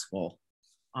successful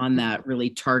on that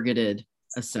really targeted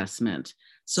assessment?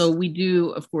 So we do,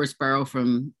 of course, borrow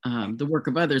from the work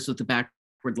of others with the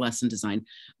backward lesson design,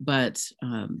 but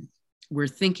we're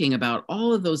thinking about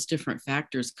all of those different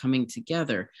factors coming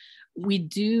together. We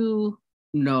do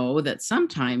know that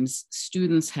sometimes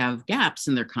students have gaps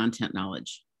in their content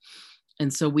knowledge.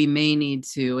 And so we may need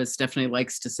to, as Stephanie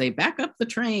likes to say, back up the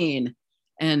train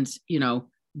and,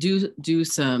 do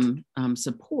some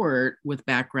support with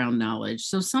background knowledge.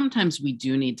 So sometimes we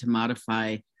do need to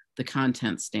modify the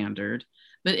content standard,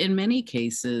 but in many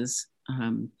cases,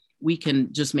 we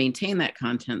can just maintain that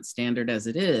content standard as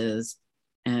it is.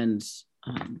 And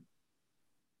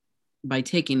by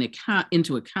taking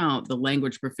into account the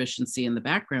language proficiency and the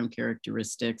background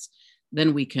characteristics,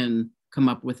 then we can come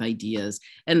up with ideas.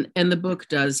 And the book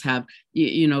does have,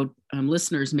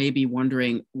 listeners may be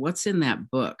wondering what's in that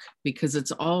book, because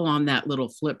it's all on that little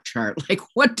flip chart. Like,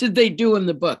 what did they do in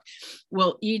the book?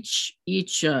 Well, each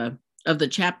of the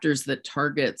chapters that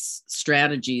targets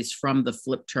strategies from the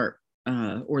flip chart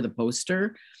or the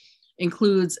poster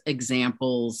includes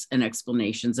examples and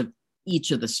explanations of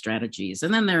each of the strategies.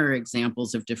 And then there are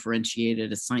examples of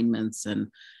differentiated assignments and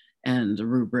a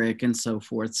rubric and so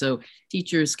forth. So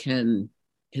teachers can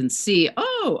see,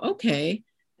 oh, okay.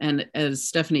 And as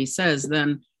Stephanie says,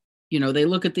 then, they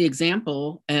look at the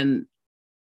example and,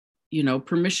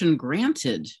 permission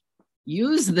granted,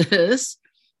 use this,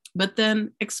 but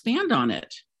then expand on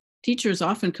it. Teachers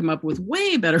often come up with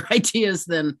way better ideas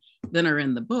than are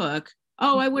in the book.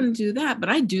 Oh, I wouldn't do that, but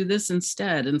I do this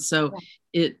instead. And so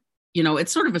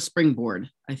it's sort of a springboard,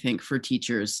 I think, for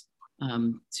teachers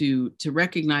to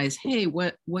recognize, hey,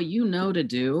 what you know to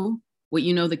do, what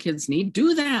the kids need,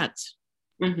 do that.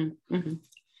 Mm-hmm, mm-hmm.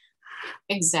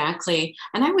 Exactly.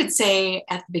 And I would say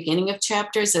at the beginning of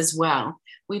chapters as well,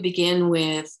 we begin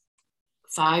with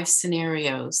 5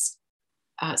 scenarios,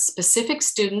 specific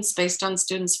students based on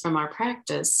students from our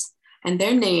practice, and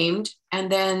they're named,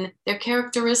 and then their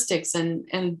characteristics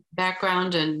and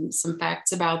background and some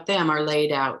facts about them are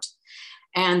laid out,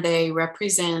 and they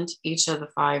represent each of the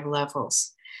 5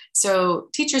 levels. So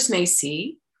teachers may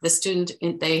see the student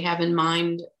they have in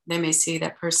mind, they may see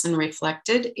that person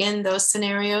reflected in those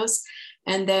scenarios,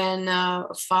 and then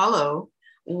follow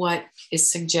what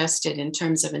is suggested in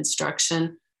terms of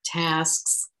instruction,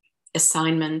 tasks,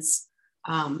 assignments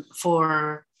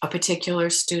for a particular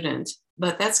student.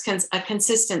 But that's a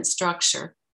consistent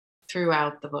structure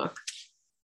throughout the book.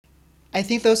 I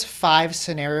think those 5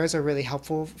 scenarios are really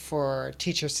helpful for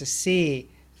teachers to see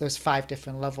those 5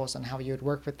 different levels and how you would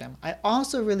work with them. I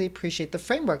also really appreciate the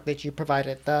framework that you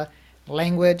provided, the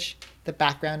language, the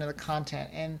background, and the content.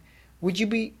 And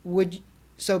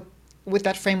so with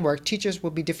that framework, teachers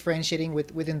will be differentiating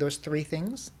within those 3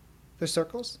 things, those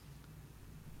circles?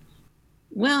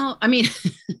 Well, I mean,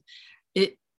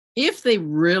 if they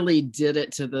really did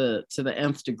it to the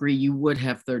nth degree, you would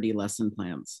have 30 lesson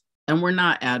plans. And we're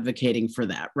not advocating for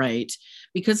that, right?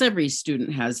 Because every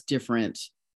student has different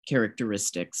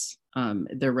characteristics.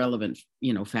 Their relevant,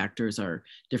 factors are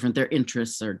different. Their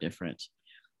interests are different.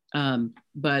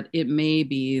 But it may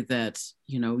be that,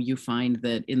 you find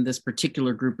that in this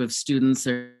particular group of students,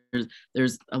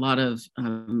 there's a lot of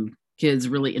kids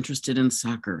really interested in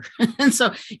soccer. And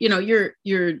so,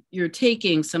 you're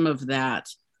taking some of that,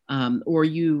 or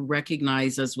you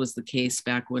recognize, as was the case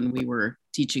back when we were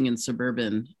teaching in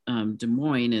suburban Des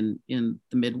Moines in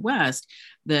the Midwest,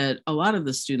 that a lot of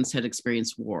the students had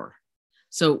experienced war.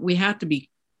 So we have to be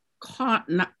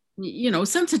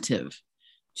sensitive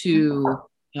to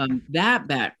that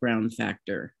background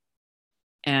factor,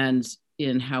 and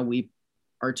in how we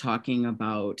are talking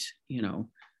about,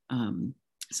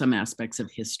 some aspects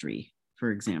of history, for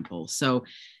example. So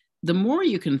the more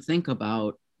you can think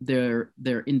about their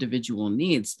individual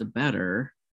needs, the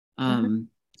better.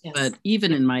 Yes. But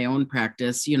even in my own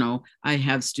practice, I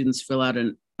have students fill out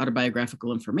an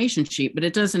autobiographical information sheet, but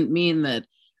it doesn't mean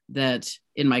that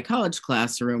in my college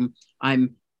classroom,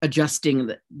 I'm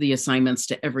adjusting the assignments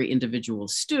to every individual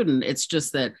student. It's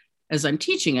just that as I'm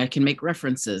teaching, I can make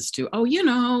references to,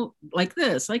 like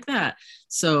this, like that.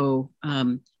 So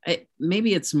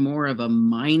maybe it's more of a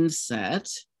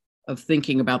mindset of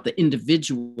thinking about the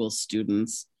individual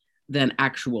students than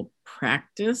actual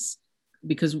practice,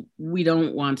 because we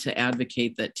don't want to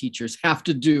advocate that teachers have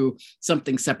to do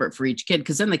something separate for each kid,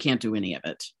 because then they can't do any of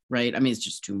it, right? I mean, it's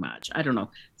just too much. I don't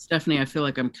know. Stephanie, I feel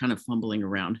like I'm kind of fumbling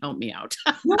around. Help me out.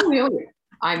 No,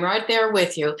 I'm right there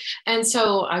with you. And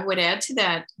so I would add to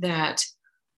that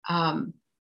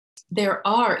there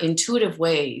are intuitive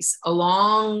ways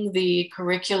along the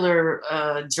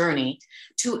curricular journey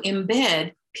to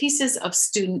embed pieces of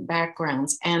student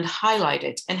backgrounds and highlight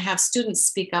it and have students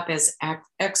speak up as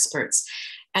experts.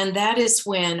 And that is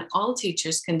when all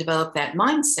teachers can develop that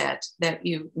mindset that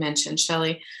you mentioned,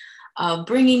 Shelley,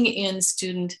 bringing in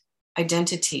student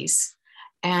identities.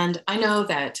 And I know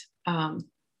that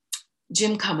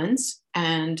Jim Cummins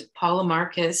and Paula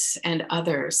Marcus and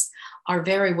others are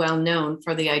very well known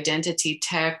for the identity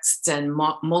texts and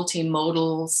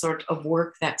multimodal sort of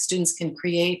work that students can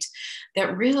create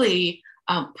that really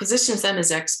positions them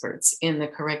as experts in the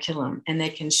curriculum, and they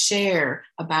can share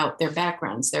about their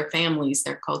backgrounds, their families,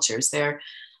 their cultures, their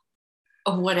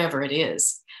whatever it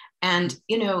is. And,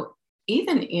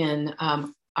 even in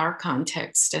our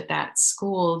context at that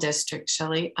school district,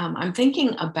 Shelley, I'm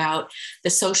thinking about the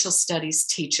social studies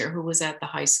teacher who was at the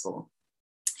high school.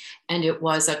 And it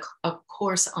was a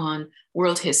course on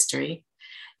world history.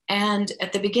 And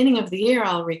at the beginning of the year,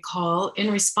 I'll recall, in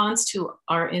response to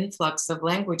our influx of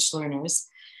language learners,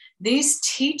 these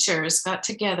teachers got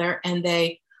together and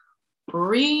they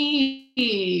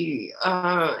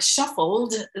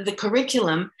shuffled the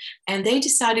curriculum, and they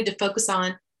decided to focus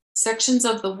on sections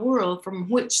of the world from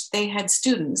which they had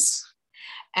students.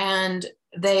 And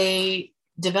they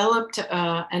developed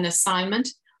an assignment,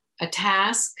 a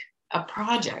task, a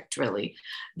project really,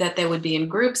 that they would be in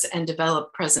groups and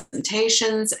develop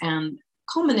presentations, and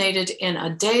culminated in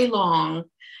a day-long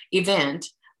event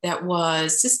that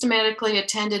was systematically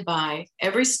attended by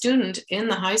every student in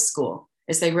the high school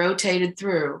as they rotated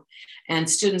through, and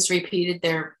students repeated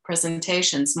their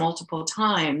presentations multiple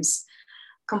times,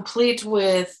 complete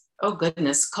with, oh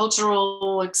goodness,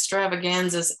 cultural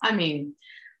extravaganzas. I mean,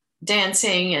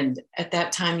 dancing, and at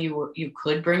that time you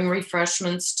could bring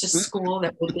refreshments to school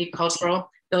that would be cultural.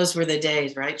 Those were the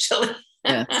days, right, Shelley?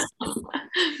 Yes.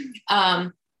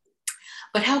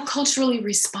 But how culturally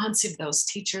responsive those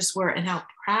teachers were, and how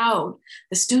proud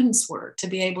the students were to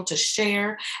be able to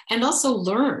share and also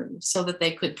learn, so that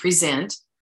they could present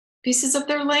pieces of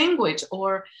their language,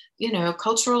 or, you know,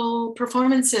 cultural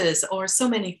performances, or so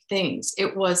many things.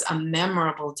 It was a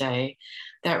memorable day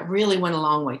that really went a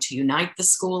long way to unite the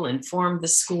school, inform the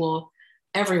school,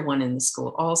 everyone in the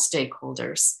school, all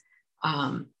stakeholders.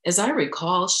 As I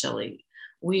recall, Shelley,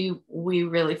 we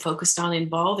really focused on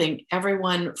involving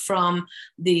everyone from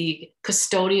the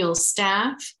custodial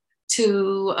staff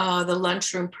to the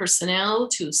lunchroom personnel,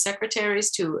 to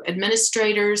secretaries, to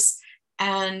administrators,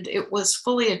 and it was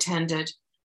fully attended,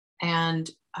 and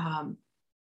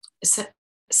set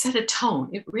a tone.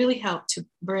 It really helped to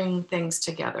bring things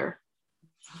together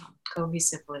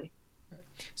cohesively.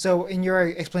 So in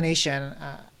your explanation,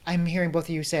 I'm hearing both of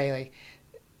you say like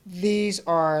these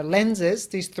are lenses,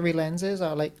 these three lenses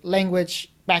are like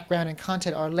language, background, and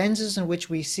content are lenses in which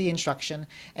we see instruction.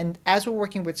 And as we're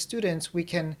working with students, we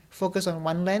can focus on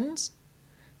one lens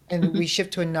and we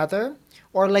shift to another,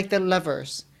 or like the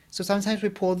levers. So sometimes we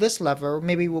pull this lever,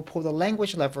 maybe we'll pull the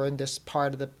language lever in this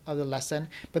part of the lesson,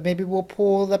 but maybe we'll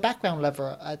pull the background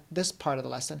lever at this part of the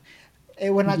lesson.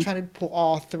 And we're not trying to pull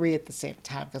all three at the same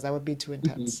time because that would be too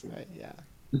intense, right? Yeah.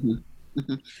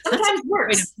 Sometimes it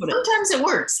works. Sometimes it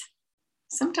works.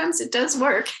 Sometimes it does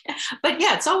work. But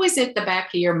yeah, it's always at the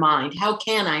back of your mind. How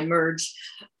can I merge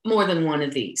more than one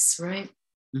of these, right?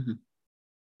 Mm-hmm.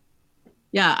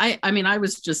 Yeah, I mean, I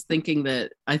was just thinking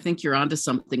that I think you're onto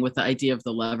something with the idea of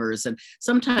the levers. And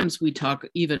sometimes we talk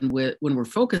even when we're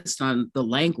focused on the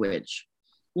language.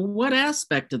 Well, what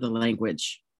aspect of the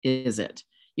language is it?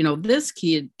 You know, this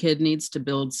kid needs to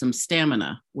build some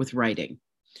stamina with writing.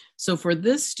 So for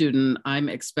this student, I'm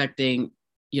expecting,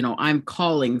 you know, I'm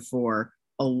calling for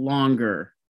a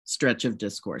longer stretch of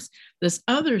discourse. This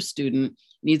other student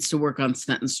needs to work on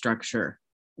sentence structure.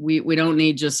 We don't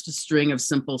need just a string of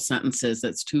simple sentences.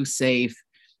 That's too safe.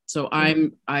 So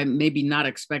I'm maybe not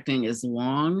expecting as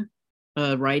long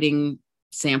a writing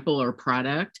sample or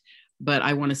product, but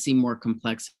I want to see more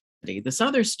complexity. This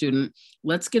other student,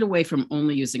 let's get away from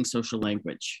only using social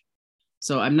language.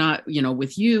 So I'm not, you know,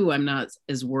 with you, I'm not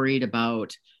as worried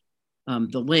about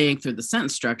the length or the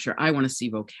sentence structure. I want to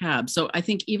see vocab. So I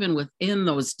think even within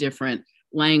those different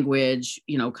language,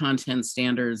 you know, content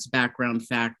standards, background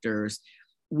factors,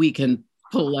 we can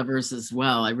pull levers as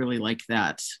well. I really like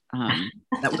that,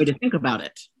 that way to think about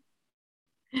it.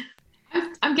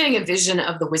 I'm getting a vision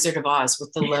of the Wizard of Oz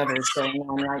with the levers going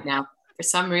on right now for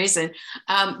some reason.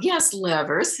 Yes,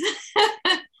 levers.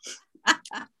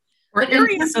 Or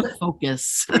areas of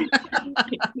focus.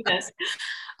 Yes.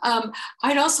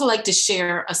 I'd also like to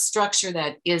share a structure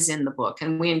that is in the book,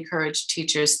 and we encourage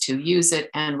teachers to use it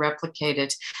and replicate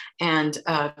it and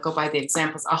go by the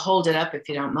examples. I'll hold it up if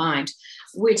you don't mind,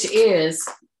 which is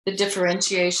the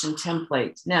differentiation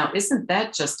template. Now, isn't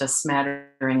that just a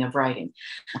smattering of writing?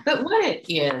 But what it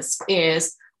is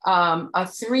a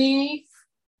 3-level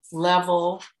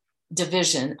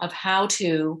division of how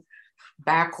to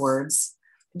backwards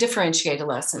differentiate a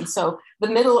lesson. So the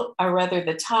middle, or rather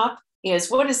the top, is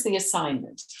what is the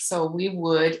assignment? So we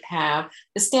would have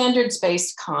the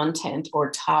standards-based content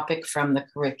or topic from the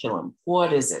curriculum.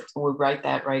 What is it? We'll write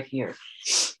that right here.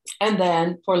 And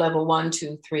then for level 1,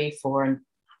 2, 3, 4, and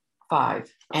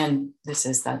 5. And this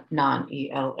is the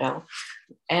non-ELL.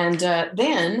 And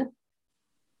then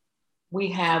we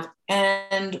have,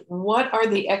 and what are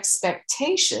the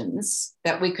expectations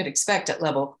that we could expect at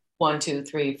level 1, 2,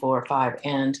 3, 4, 5,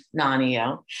 and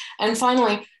non-EL. And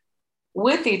finally,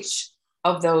 with each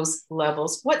of those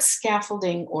levels, what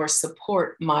scaffolding or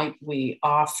support might we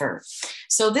offer?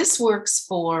 So this works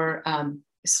for,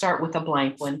 start with a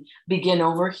blank one, begin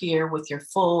over here with your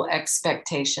full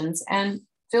expectations and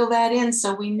fill that in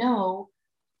so we know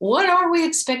what are we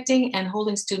expecting and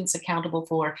holding students accountable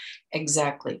for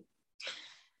exactly.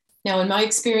 Now, in my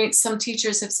experience, some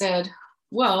teachers have said,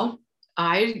 well,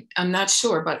 I'm not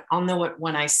sure, but I'll know it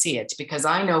when I see it because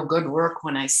I know good work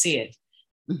when I see it.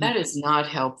 Mhm. That is not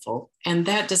helpful. And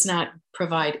that does not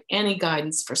provide any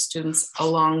guidance for students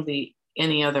along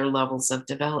any other levels of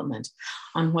development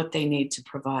on what they need to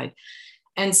provide.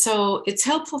 And so it's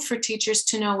helpful for teachers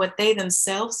to know what they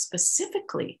themselves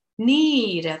specifically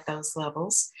need at those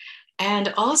levels.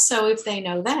 And also, if they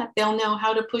know that, they'll know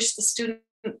how to push the student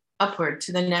upward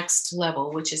to the next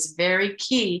level, which is very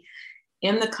key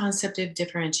in the concept of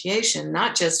differentiation.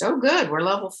 Not just, oh, good, we're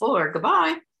level 4,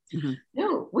 goodbye. Mhm.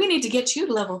 No, we need to get you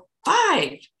to level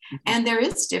 5. Mhm. And there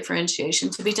is differentiation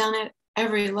to be done at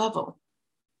every level.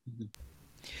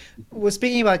 Well,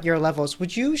 speaking about your levels,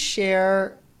 would you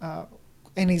share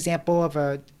an example of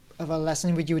a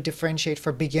lesson where you would differentiate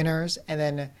for beginners and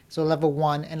then so level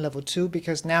 1 and level 2?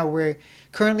 Because now we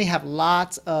currently have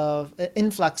lots of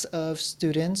influx of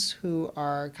students who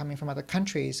are coming from other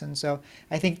countries, and so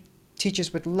I think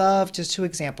teachers would love just 2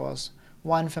 examples,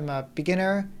 one from a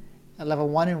beginner, a level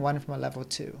 1, and one from a level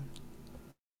 2.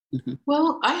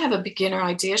 Well, I have a beginner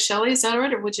idea. Shelley, is that all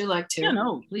right, or would you like to? Yeah,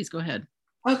 no, please go ahead.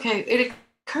 Okay, it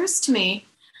occurs to me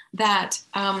that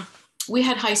we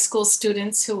had high school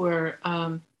students who were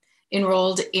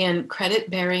enrolled in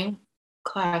credit-bearing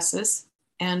classes,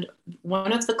 and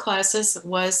one of the classes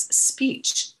was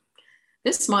speech.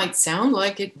 This might sound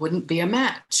like it wouldn't be a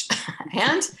match,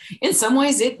 and in some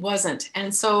ways it wasn't.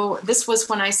 And so this was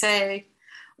when I say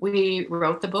we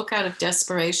wrote the book out of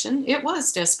desperation. It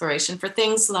was desperation for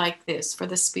things like this, for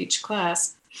the speech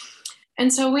class.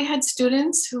 And so we had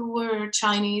students who were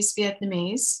Chinese,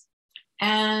 Vietnamese,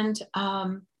 and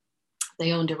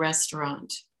they owned a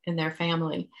restaurant in their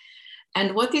family.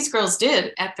 And what these girls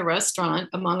did at the restaurant,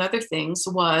 among other things,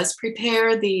 was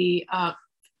prepare the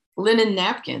linen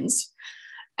napkins,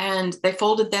 and they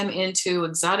folded them into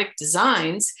exotic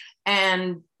designs.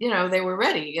 And, they were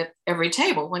ready at every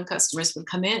table when customers would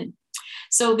come in.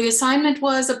 So the assignment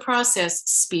was a process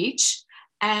speech,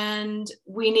 and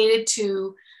we needed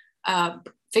to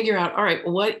figure out, all right,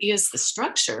 what is the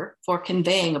structure for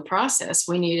conveying a process?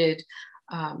 We needed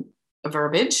a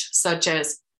verbiage such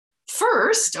as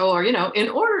first, or, in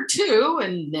order to,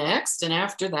 and next, and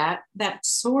after that, that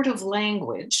sort of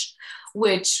language,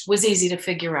 which was easy to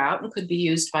figure out and could be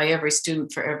used by every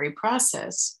student for every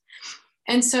process.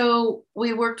 And so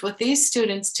we worked with these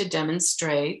students to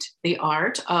demonstrate the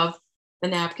art of the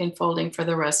napkin folding for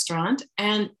the restaurant,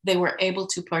 and they were able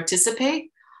to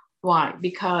participate. Why?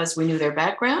 Because we knew their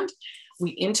background.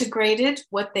 We integrated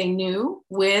what they knew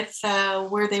with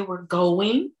where they were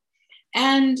going,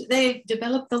 and they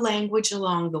developed the language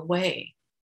along the way.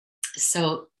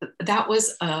 So that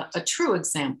was a true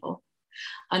example.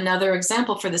 Another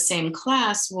example for the same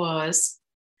class was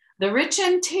the rich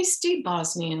and tasty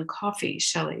Bosnian coffee,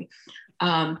 Shelley,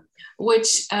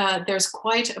 which there's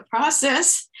quite a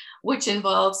process, which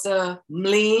involves a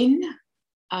mlin,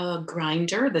 a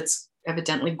grinder that's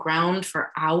evidently ground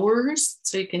for hours,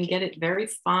 so you can get it very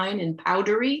fine and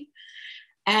powdery.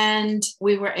 And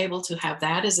we were able to have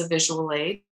that as a visual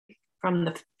aid from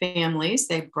the families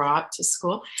they brought to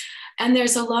school. And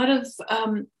there's a lot of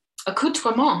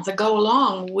accoutrements that go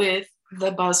along with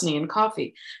the Bosnian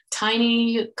coffee.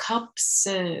 Tiny cups,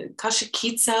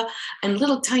 kashikica, and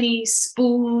little tiny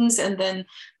spoons, and then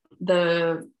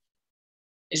the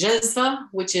jezva,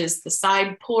 which is the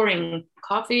side pouring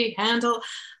coffee handle.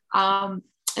 And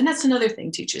that's another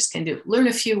thing teachers can do. Learn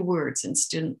a few words in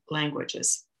student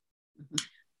languages.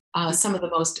 Some of the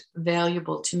most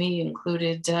valuable to me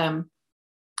included,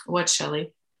 what,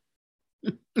 Shelley?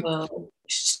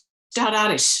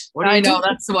 Stararish. What are I you know, doing?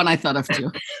 that's the one I thought of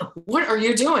too. What are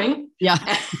you doing? Yeah.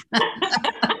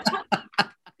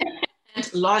 And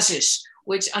logish,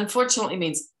 which unfortunately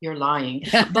means you're lying.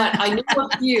 But I knew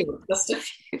a few, just a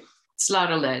few.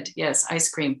 Slaughterlead, yes, ice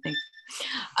cream.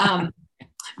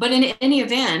 But in any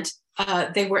event,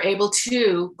 they were able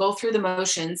to go through the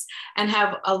motions and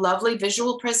have a lovely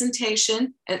visual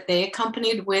presentation. They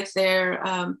accompanied with their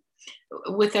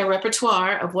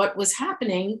repertoire of what was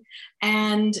happening,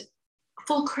 and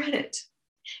full credit,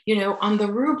 on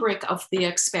the rubric of the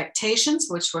expectations,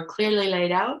 which were clearly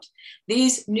laid out.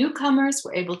 These newcomers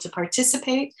were able to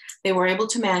participate. They were able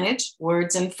to manage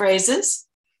words and phrases.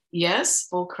 Yes,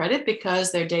 full credit,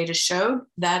 because their data showed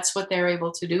that's what they're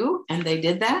able to do, and they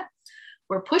did that.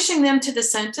 We're pushing them to the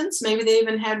sentence. Maybe they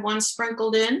even had one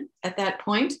sprinkled in at that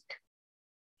point.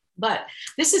 But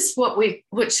this is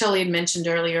what Shelley had mentioned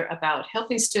earlier about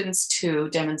helping students to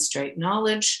demonstrate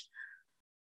knowledge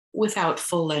without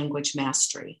full language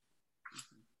mastery.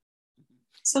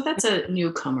 So that's a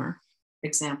newcomer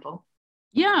example.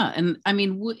 Yeah. And I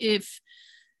mean, if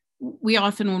we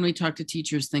often, when we talk to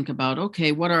teachers, think about,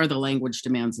 okay, what are the language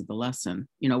demands of the lesson?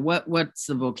 What's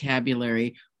the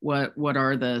vocabulary? What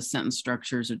are the sentence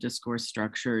structures or discourse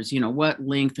structures? What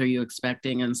length are you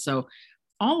expecting? And so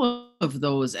all of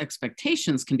those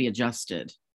expectations can be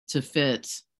adjusted to fit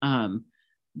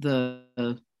the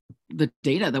the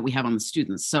data that we have on the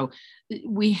students. So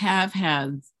we have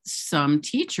had some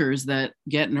teachers that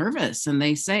get nervous and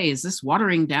they say, is this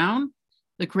watering down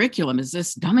the curriculum? Is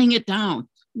this dumbing it down?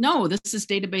 No, this is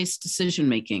database decision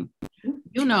making.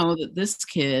 You know that this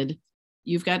kid,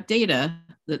 you've got data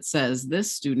that says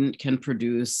this student can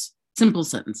produce simple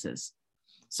sentences.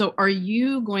 So are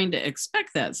you going to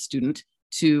expect that student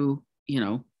to,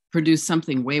 produce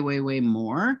something way, way, way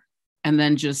more and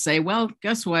then just say, well,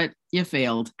 guess what? You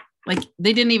failed. Like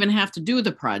they didn't even have to do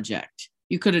the project.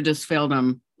 You could have just failed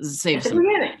them, save some.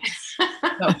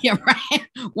 So, yeah, right.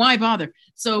 Why bother?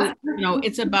 So,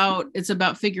 it's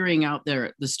about figuring out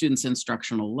the student's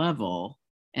instructional level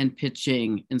and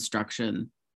pitching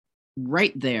instruction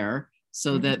right there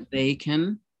so that they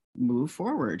can move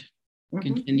forward,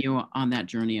 continue on that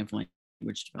journey of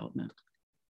language development.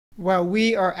 Well,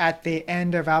 we are at the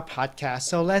end of our podcast,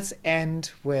 so let's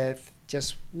end with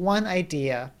just one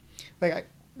idea. How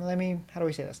do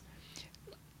we say this?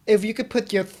 If you could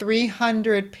put your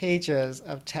 300 pages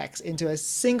of text into a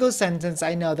single sentence,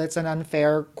 I know that's an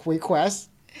unfair request.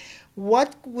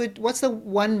 What's the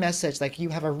one message? Like you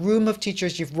have a room of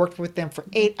teachers, you've worked with them for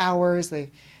 8 hours. There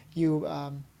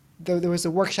was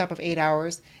a workshop of 8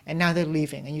 hours, and now they're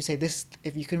leaving, and you say this.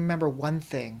 If you can remember one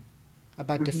thing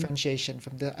about differentiation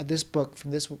from this book, from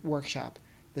this workshop,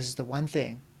 this is the one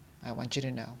thing I want you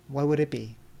to know. What would it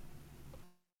be?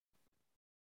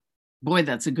 Boy,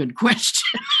 that's a good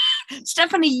question.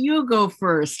 Stephanie, you go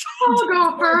first. I'll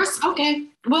go first. Okay.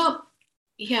 Well,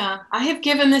 yeah, I have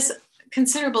given this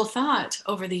considerable thought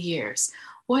over the years.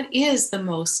 What is the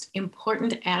most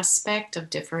important aspect of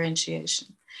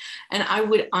differentiation? And I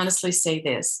would honestly say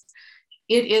this.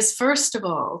 It is, first of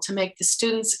all, to make the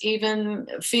students even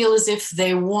feel as if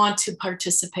they want to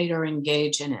participate or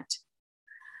engage in it.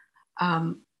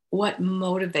 What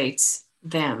motivates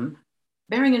them?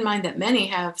 Bearing in mind that many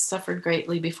have suffered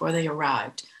greatly before they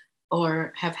arrived,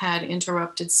 or have had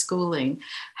interrupted schooling,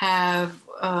 have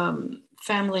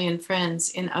family and friends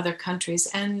in other countries,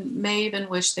 and may even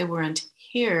wish they weren't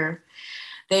here.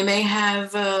 They may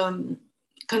have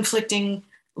conflicting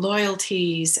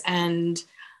loyalties and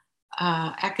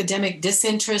academic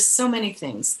disinterest, so many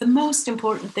things. The most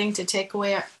important thing to take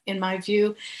away, in my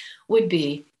view, would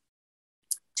be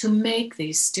to make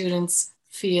these students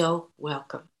feel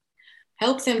welcome.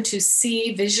 Help them to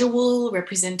see visual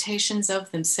representations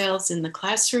of themselves in the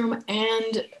classroom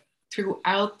and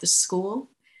throughout the school,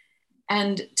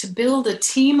 and to build a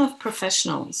team of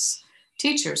professionals,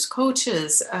 teachers,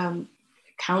 coaches,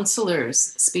 counselors,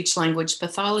 speech language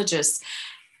pathologists,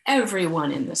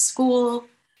 everyone in the school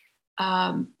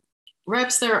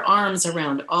wraps their arms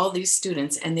around all these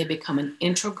students, and they become an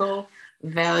integral,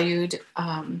 valued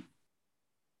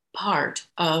part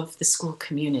of the school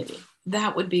community.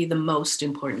 That would be the most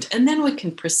important. And then we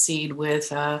can proceed with,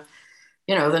 the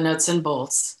nuts and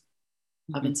bolts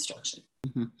of instruction.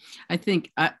 I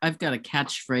think I've got a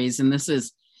catchphrase, and this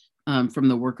is from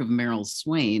the work of Meryl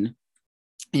Swain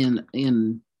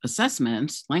in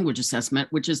assessment, language assessment,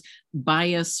 which is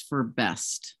bias for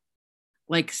best.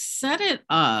 Like set it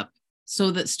up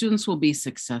so that students will be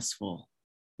successful.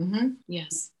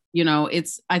 Yes.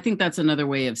 I think that's another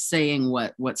way of saying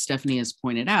what Stephanie has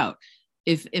pointed out.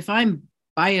 If I'm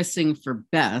biasing for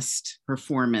best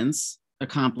performance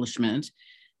accomplishment,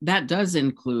 that does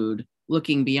include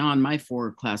looking beyond my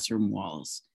 4 classroom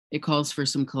walls. It calls for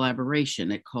some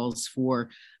collaboration. It calls for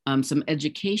some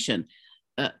education.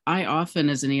 I often,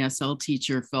 as an ESL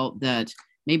teacher, felt that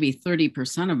maybe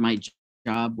 30% of my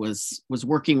job was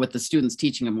working with the students,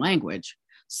 teaching them language.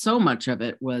 So much of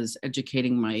it was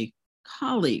educating my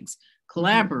colleagues,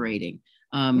 collaborating,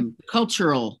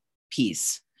 cultural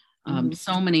piece.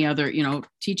 So many other,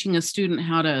 teaching a student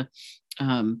how to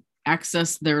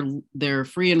access their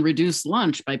free and reduced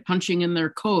lunch by punching in their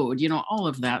code, all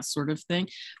of that sort of thing.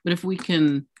 But if we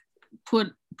can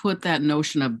put that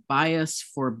notion of bias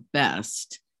for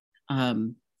best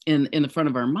in the front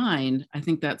of our mind, I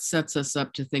think that sets us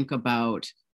up to think about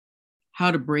how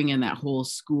to bring in that whole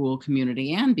school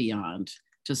community and beyond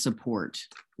to support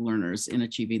learners in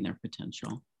achieving their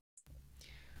potential.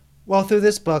 Well, through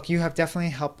this book, you have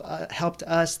definitely helped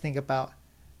us think about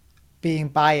being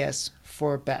biased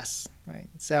for best, right?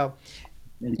 So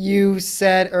you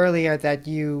said earlier that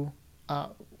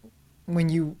when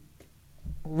you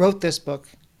wrote this book,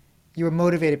 you were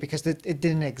motivated because it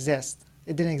didn't exist.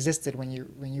 It didn't existed when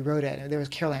you wrote it. There was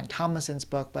Carol Ann Tomlinson's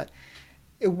book, but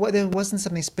there wasn't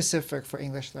something specific for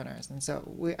English learners. And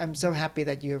so I'm so happy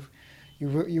that you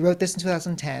wrote this in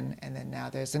 2010, and then now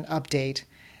there's an update,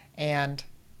 and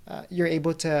you're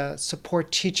able to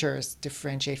support teachers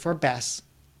differentiate for best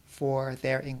for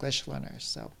their English learners.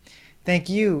 So thank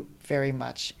you very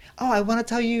much. Oh, I want to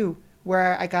tell you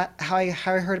where I got how I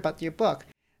heard about your book.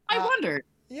 I wondered.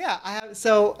 Yeah, I have.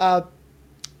 So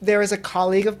there is a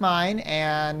colleague of mine,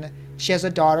 and she has a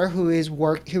daughter who is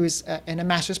in a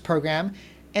master's program,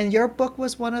 and your book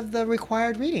was one of the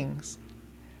required readings.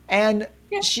 And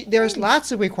Yeah. there's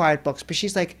lots of required books, but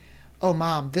she's like, "Oh,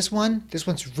 mom, this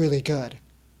one's really good."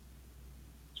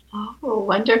 Oh,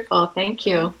 wonderful. Thank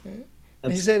you. And she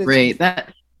That's said great.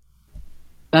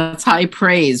 That's high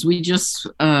praise. We just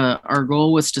our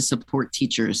goal was to support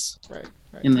teachers right,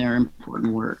 right, in their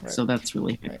important work. right, So that's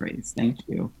really high right. praise. Thank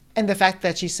you. And the fact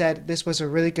that she said this was a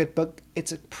really good book,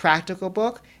 it's a practical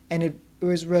book, and it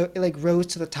like rose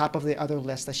to the top of the other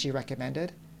list that she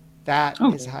recommended. That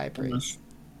Oh, is high praise.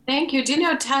 Thank you. Do you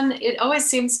know, Tan, it always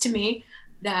seems to me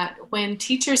that when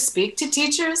teachers speak to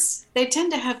teachers, they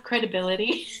tend to have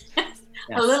credibility, a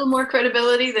yes. little more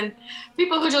credibility than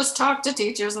people who just talk to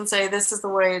teachers and say, this is the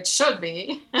way it should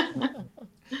be.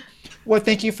 Well,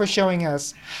 thank you for showing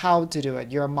us how to do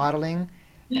it. You're modeling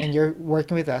and you're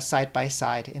working with us side by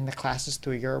side in the classes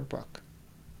through your book.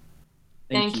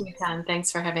 Thank you, Tan.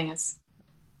 Thanks for having us.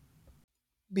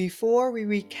 Before we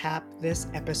recap this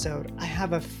episode, I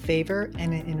have a favor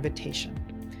and an invitation.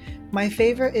 My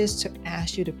favor is to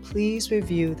ask you to please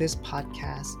review this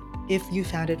podcast if you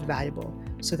found it valuable,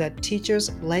 so that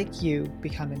teachers like you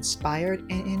become inspired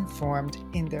and informed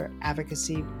in their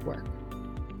advocacy work.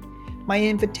 My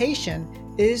invitation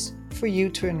is for you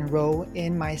to enroll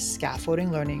in my scaffolding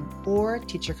learning or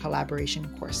teacher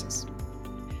collaboration courses.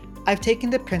 I've taken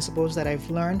the principles that I've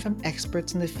learned from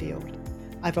experts in the field.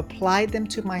 I've applied them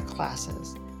to my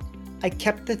classes. I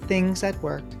kept the things that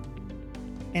worked,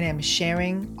 and am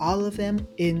sharing all of them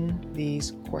in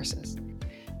these courses.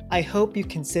 I hope you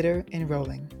consider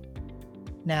enrolling.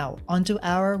 Now, onto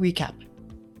our recap.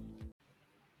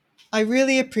 I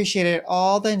really appreciated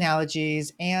all the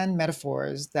analogies and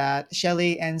metaphors that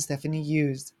Shelley and Stephanie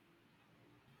used.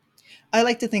 I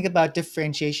like to think about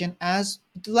differentiation as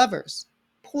levers,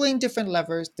 pulling different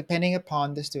levers depending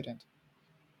upon the student.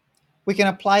 We can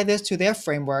apply this to their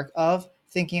framework of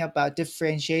thinking about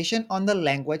differentiation on the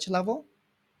language level,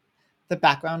 the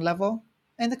background level,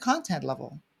 and the content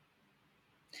level.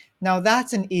 Now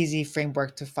that's an easy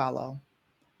framework to follow,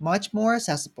 much more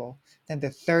accessible than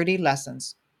the 30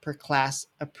 lessons per class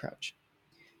approach.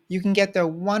 You can get the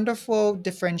wonderful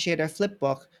differentiator flip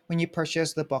book when you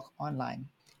purchase the book online.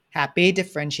 Happy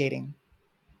differentiating.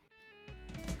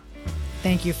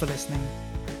 Thank you for listening.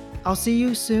 I'll see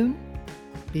you soon.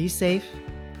 Be safe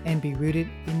and be rooted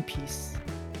in peace.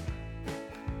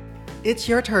 It's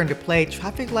your turn to play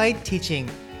traffic light teaching.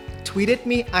 Tweet at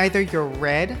me either your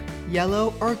red,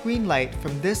 yellow, or green light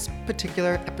from this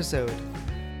particular episode.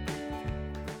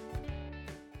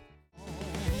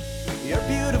 Your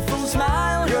beautiful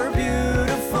smile, your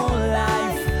beautiful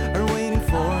life are waiting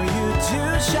for you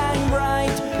to shine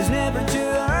bright. It's never too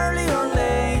early or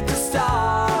late to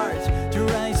start, to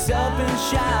rise up and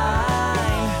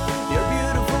shine. Your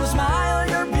beautiful smile,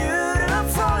 your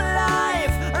beautiful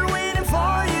life are waiting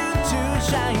for you to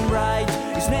shine bright.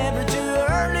 It's never too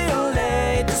early or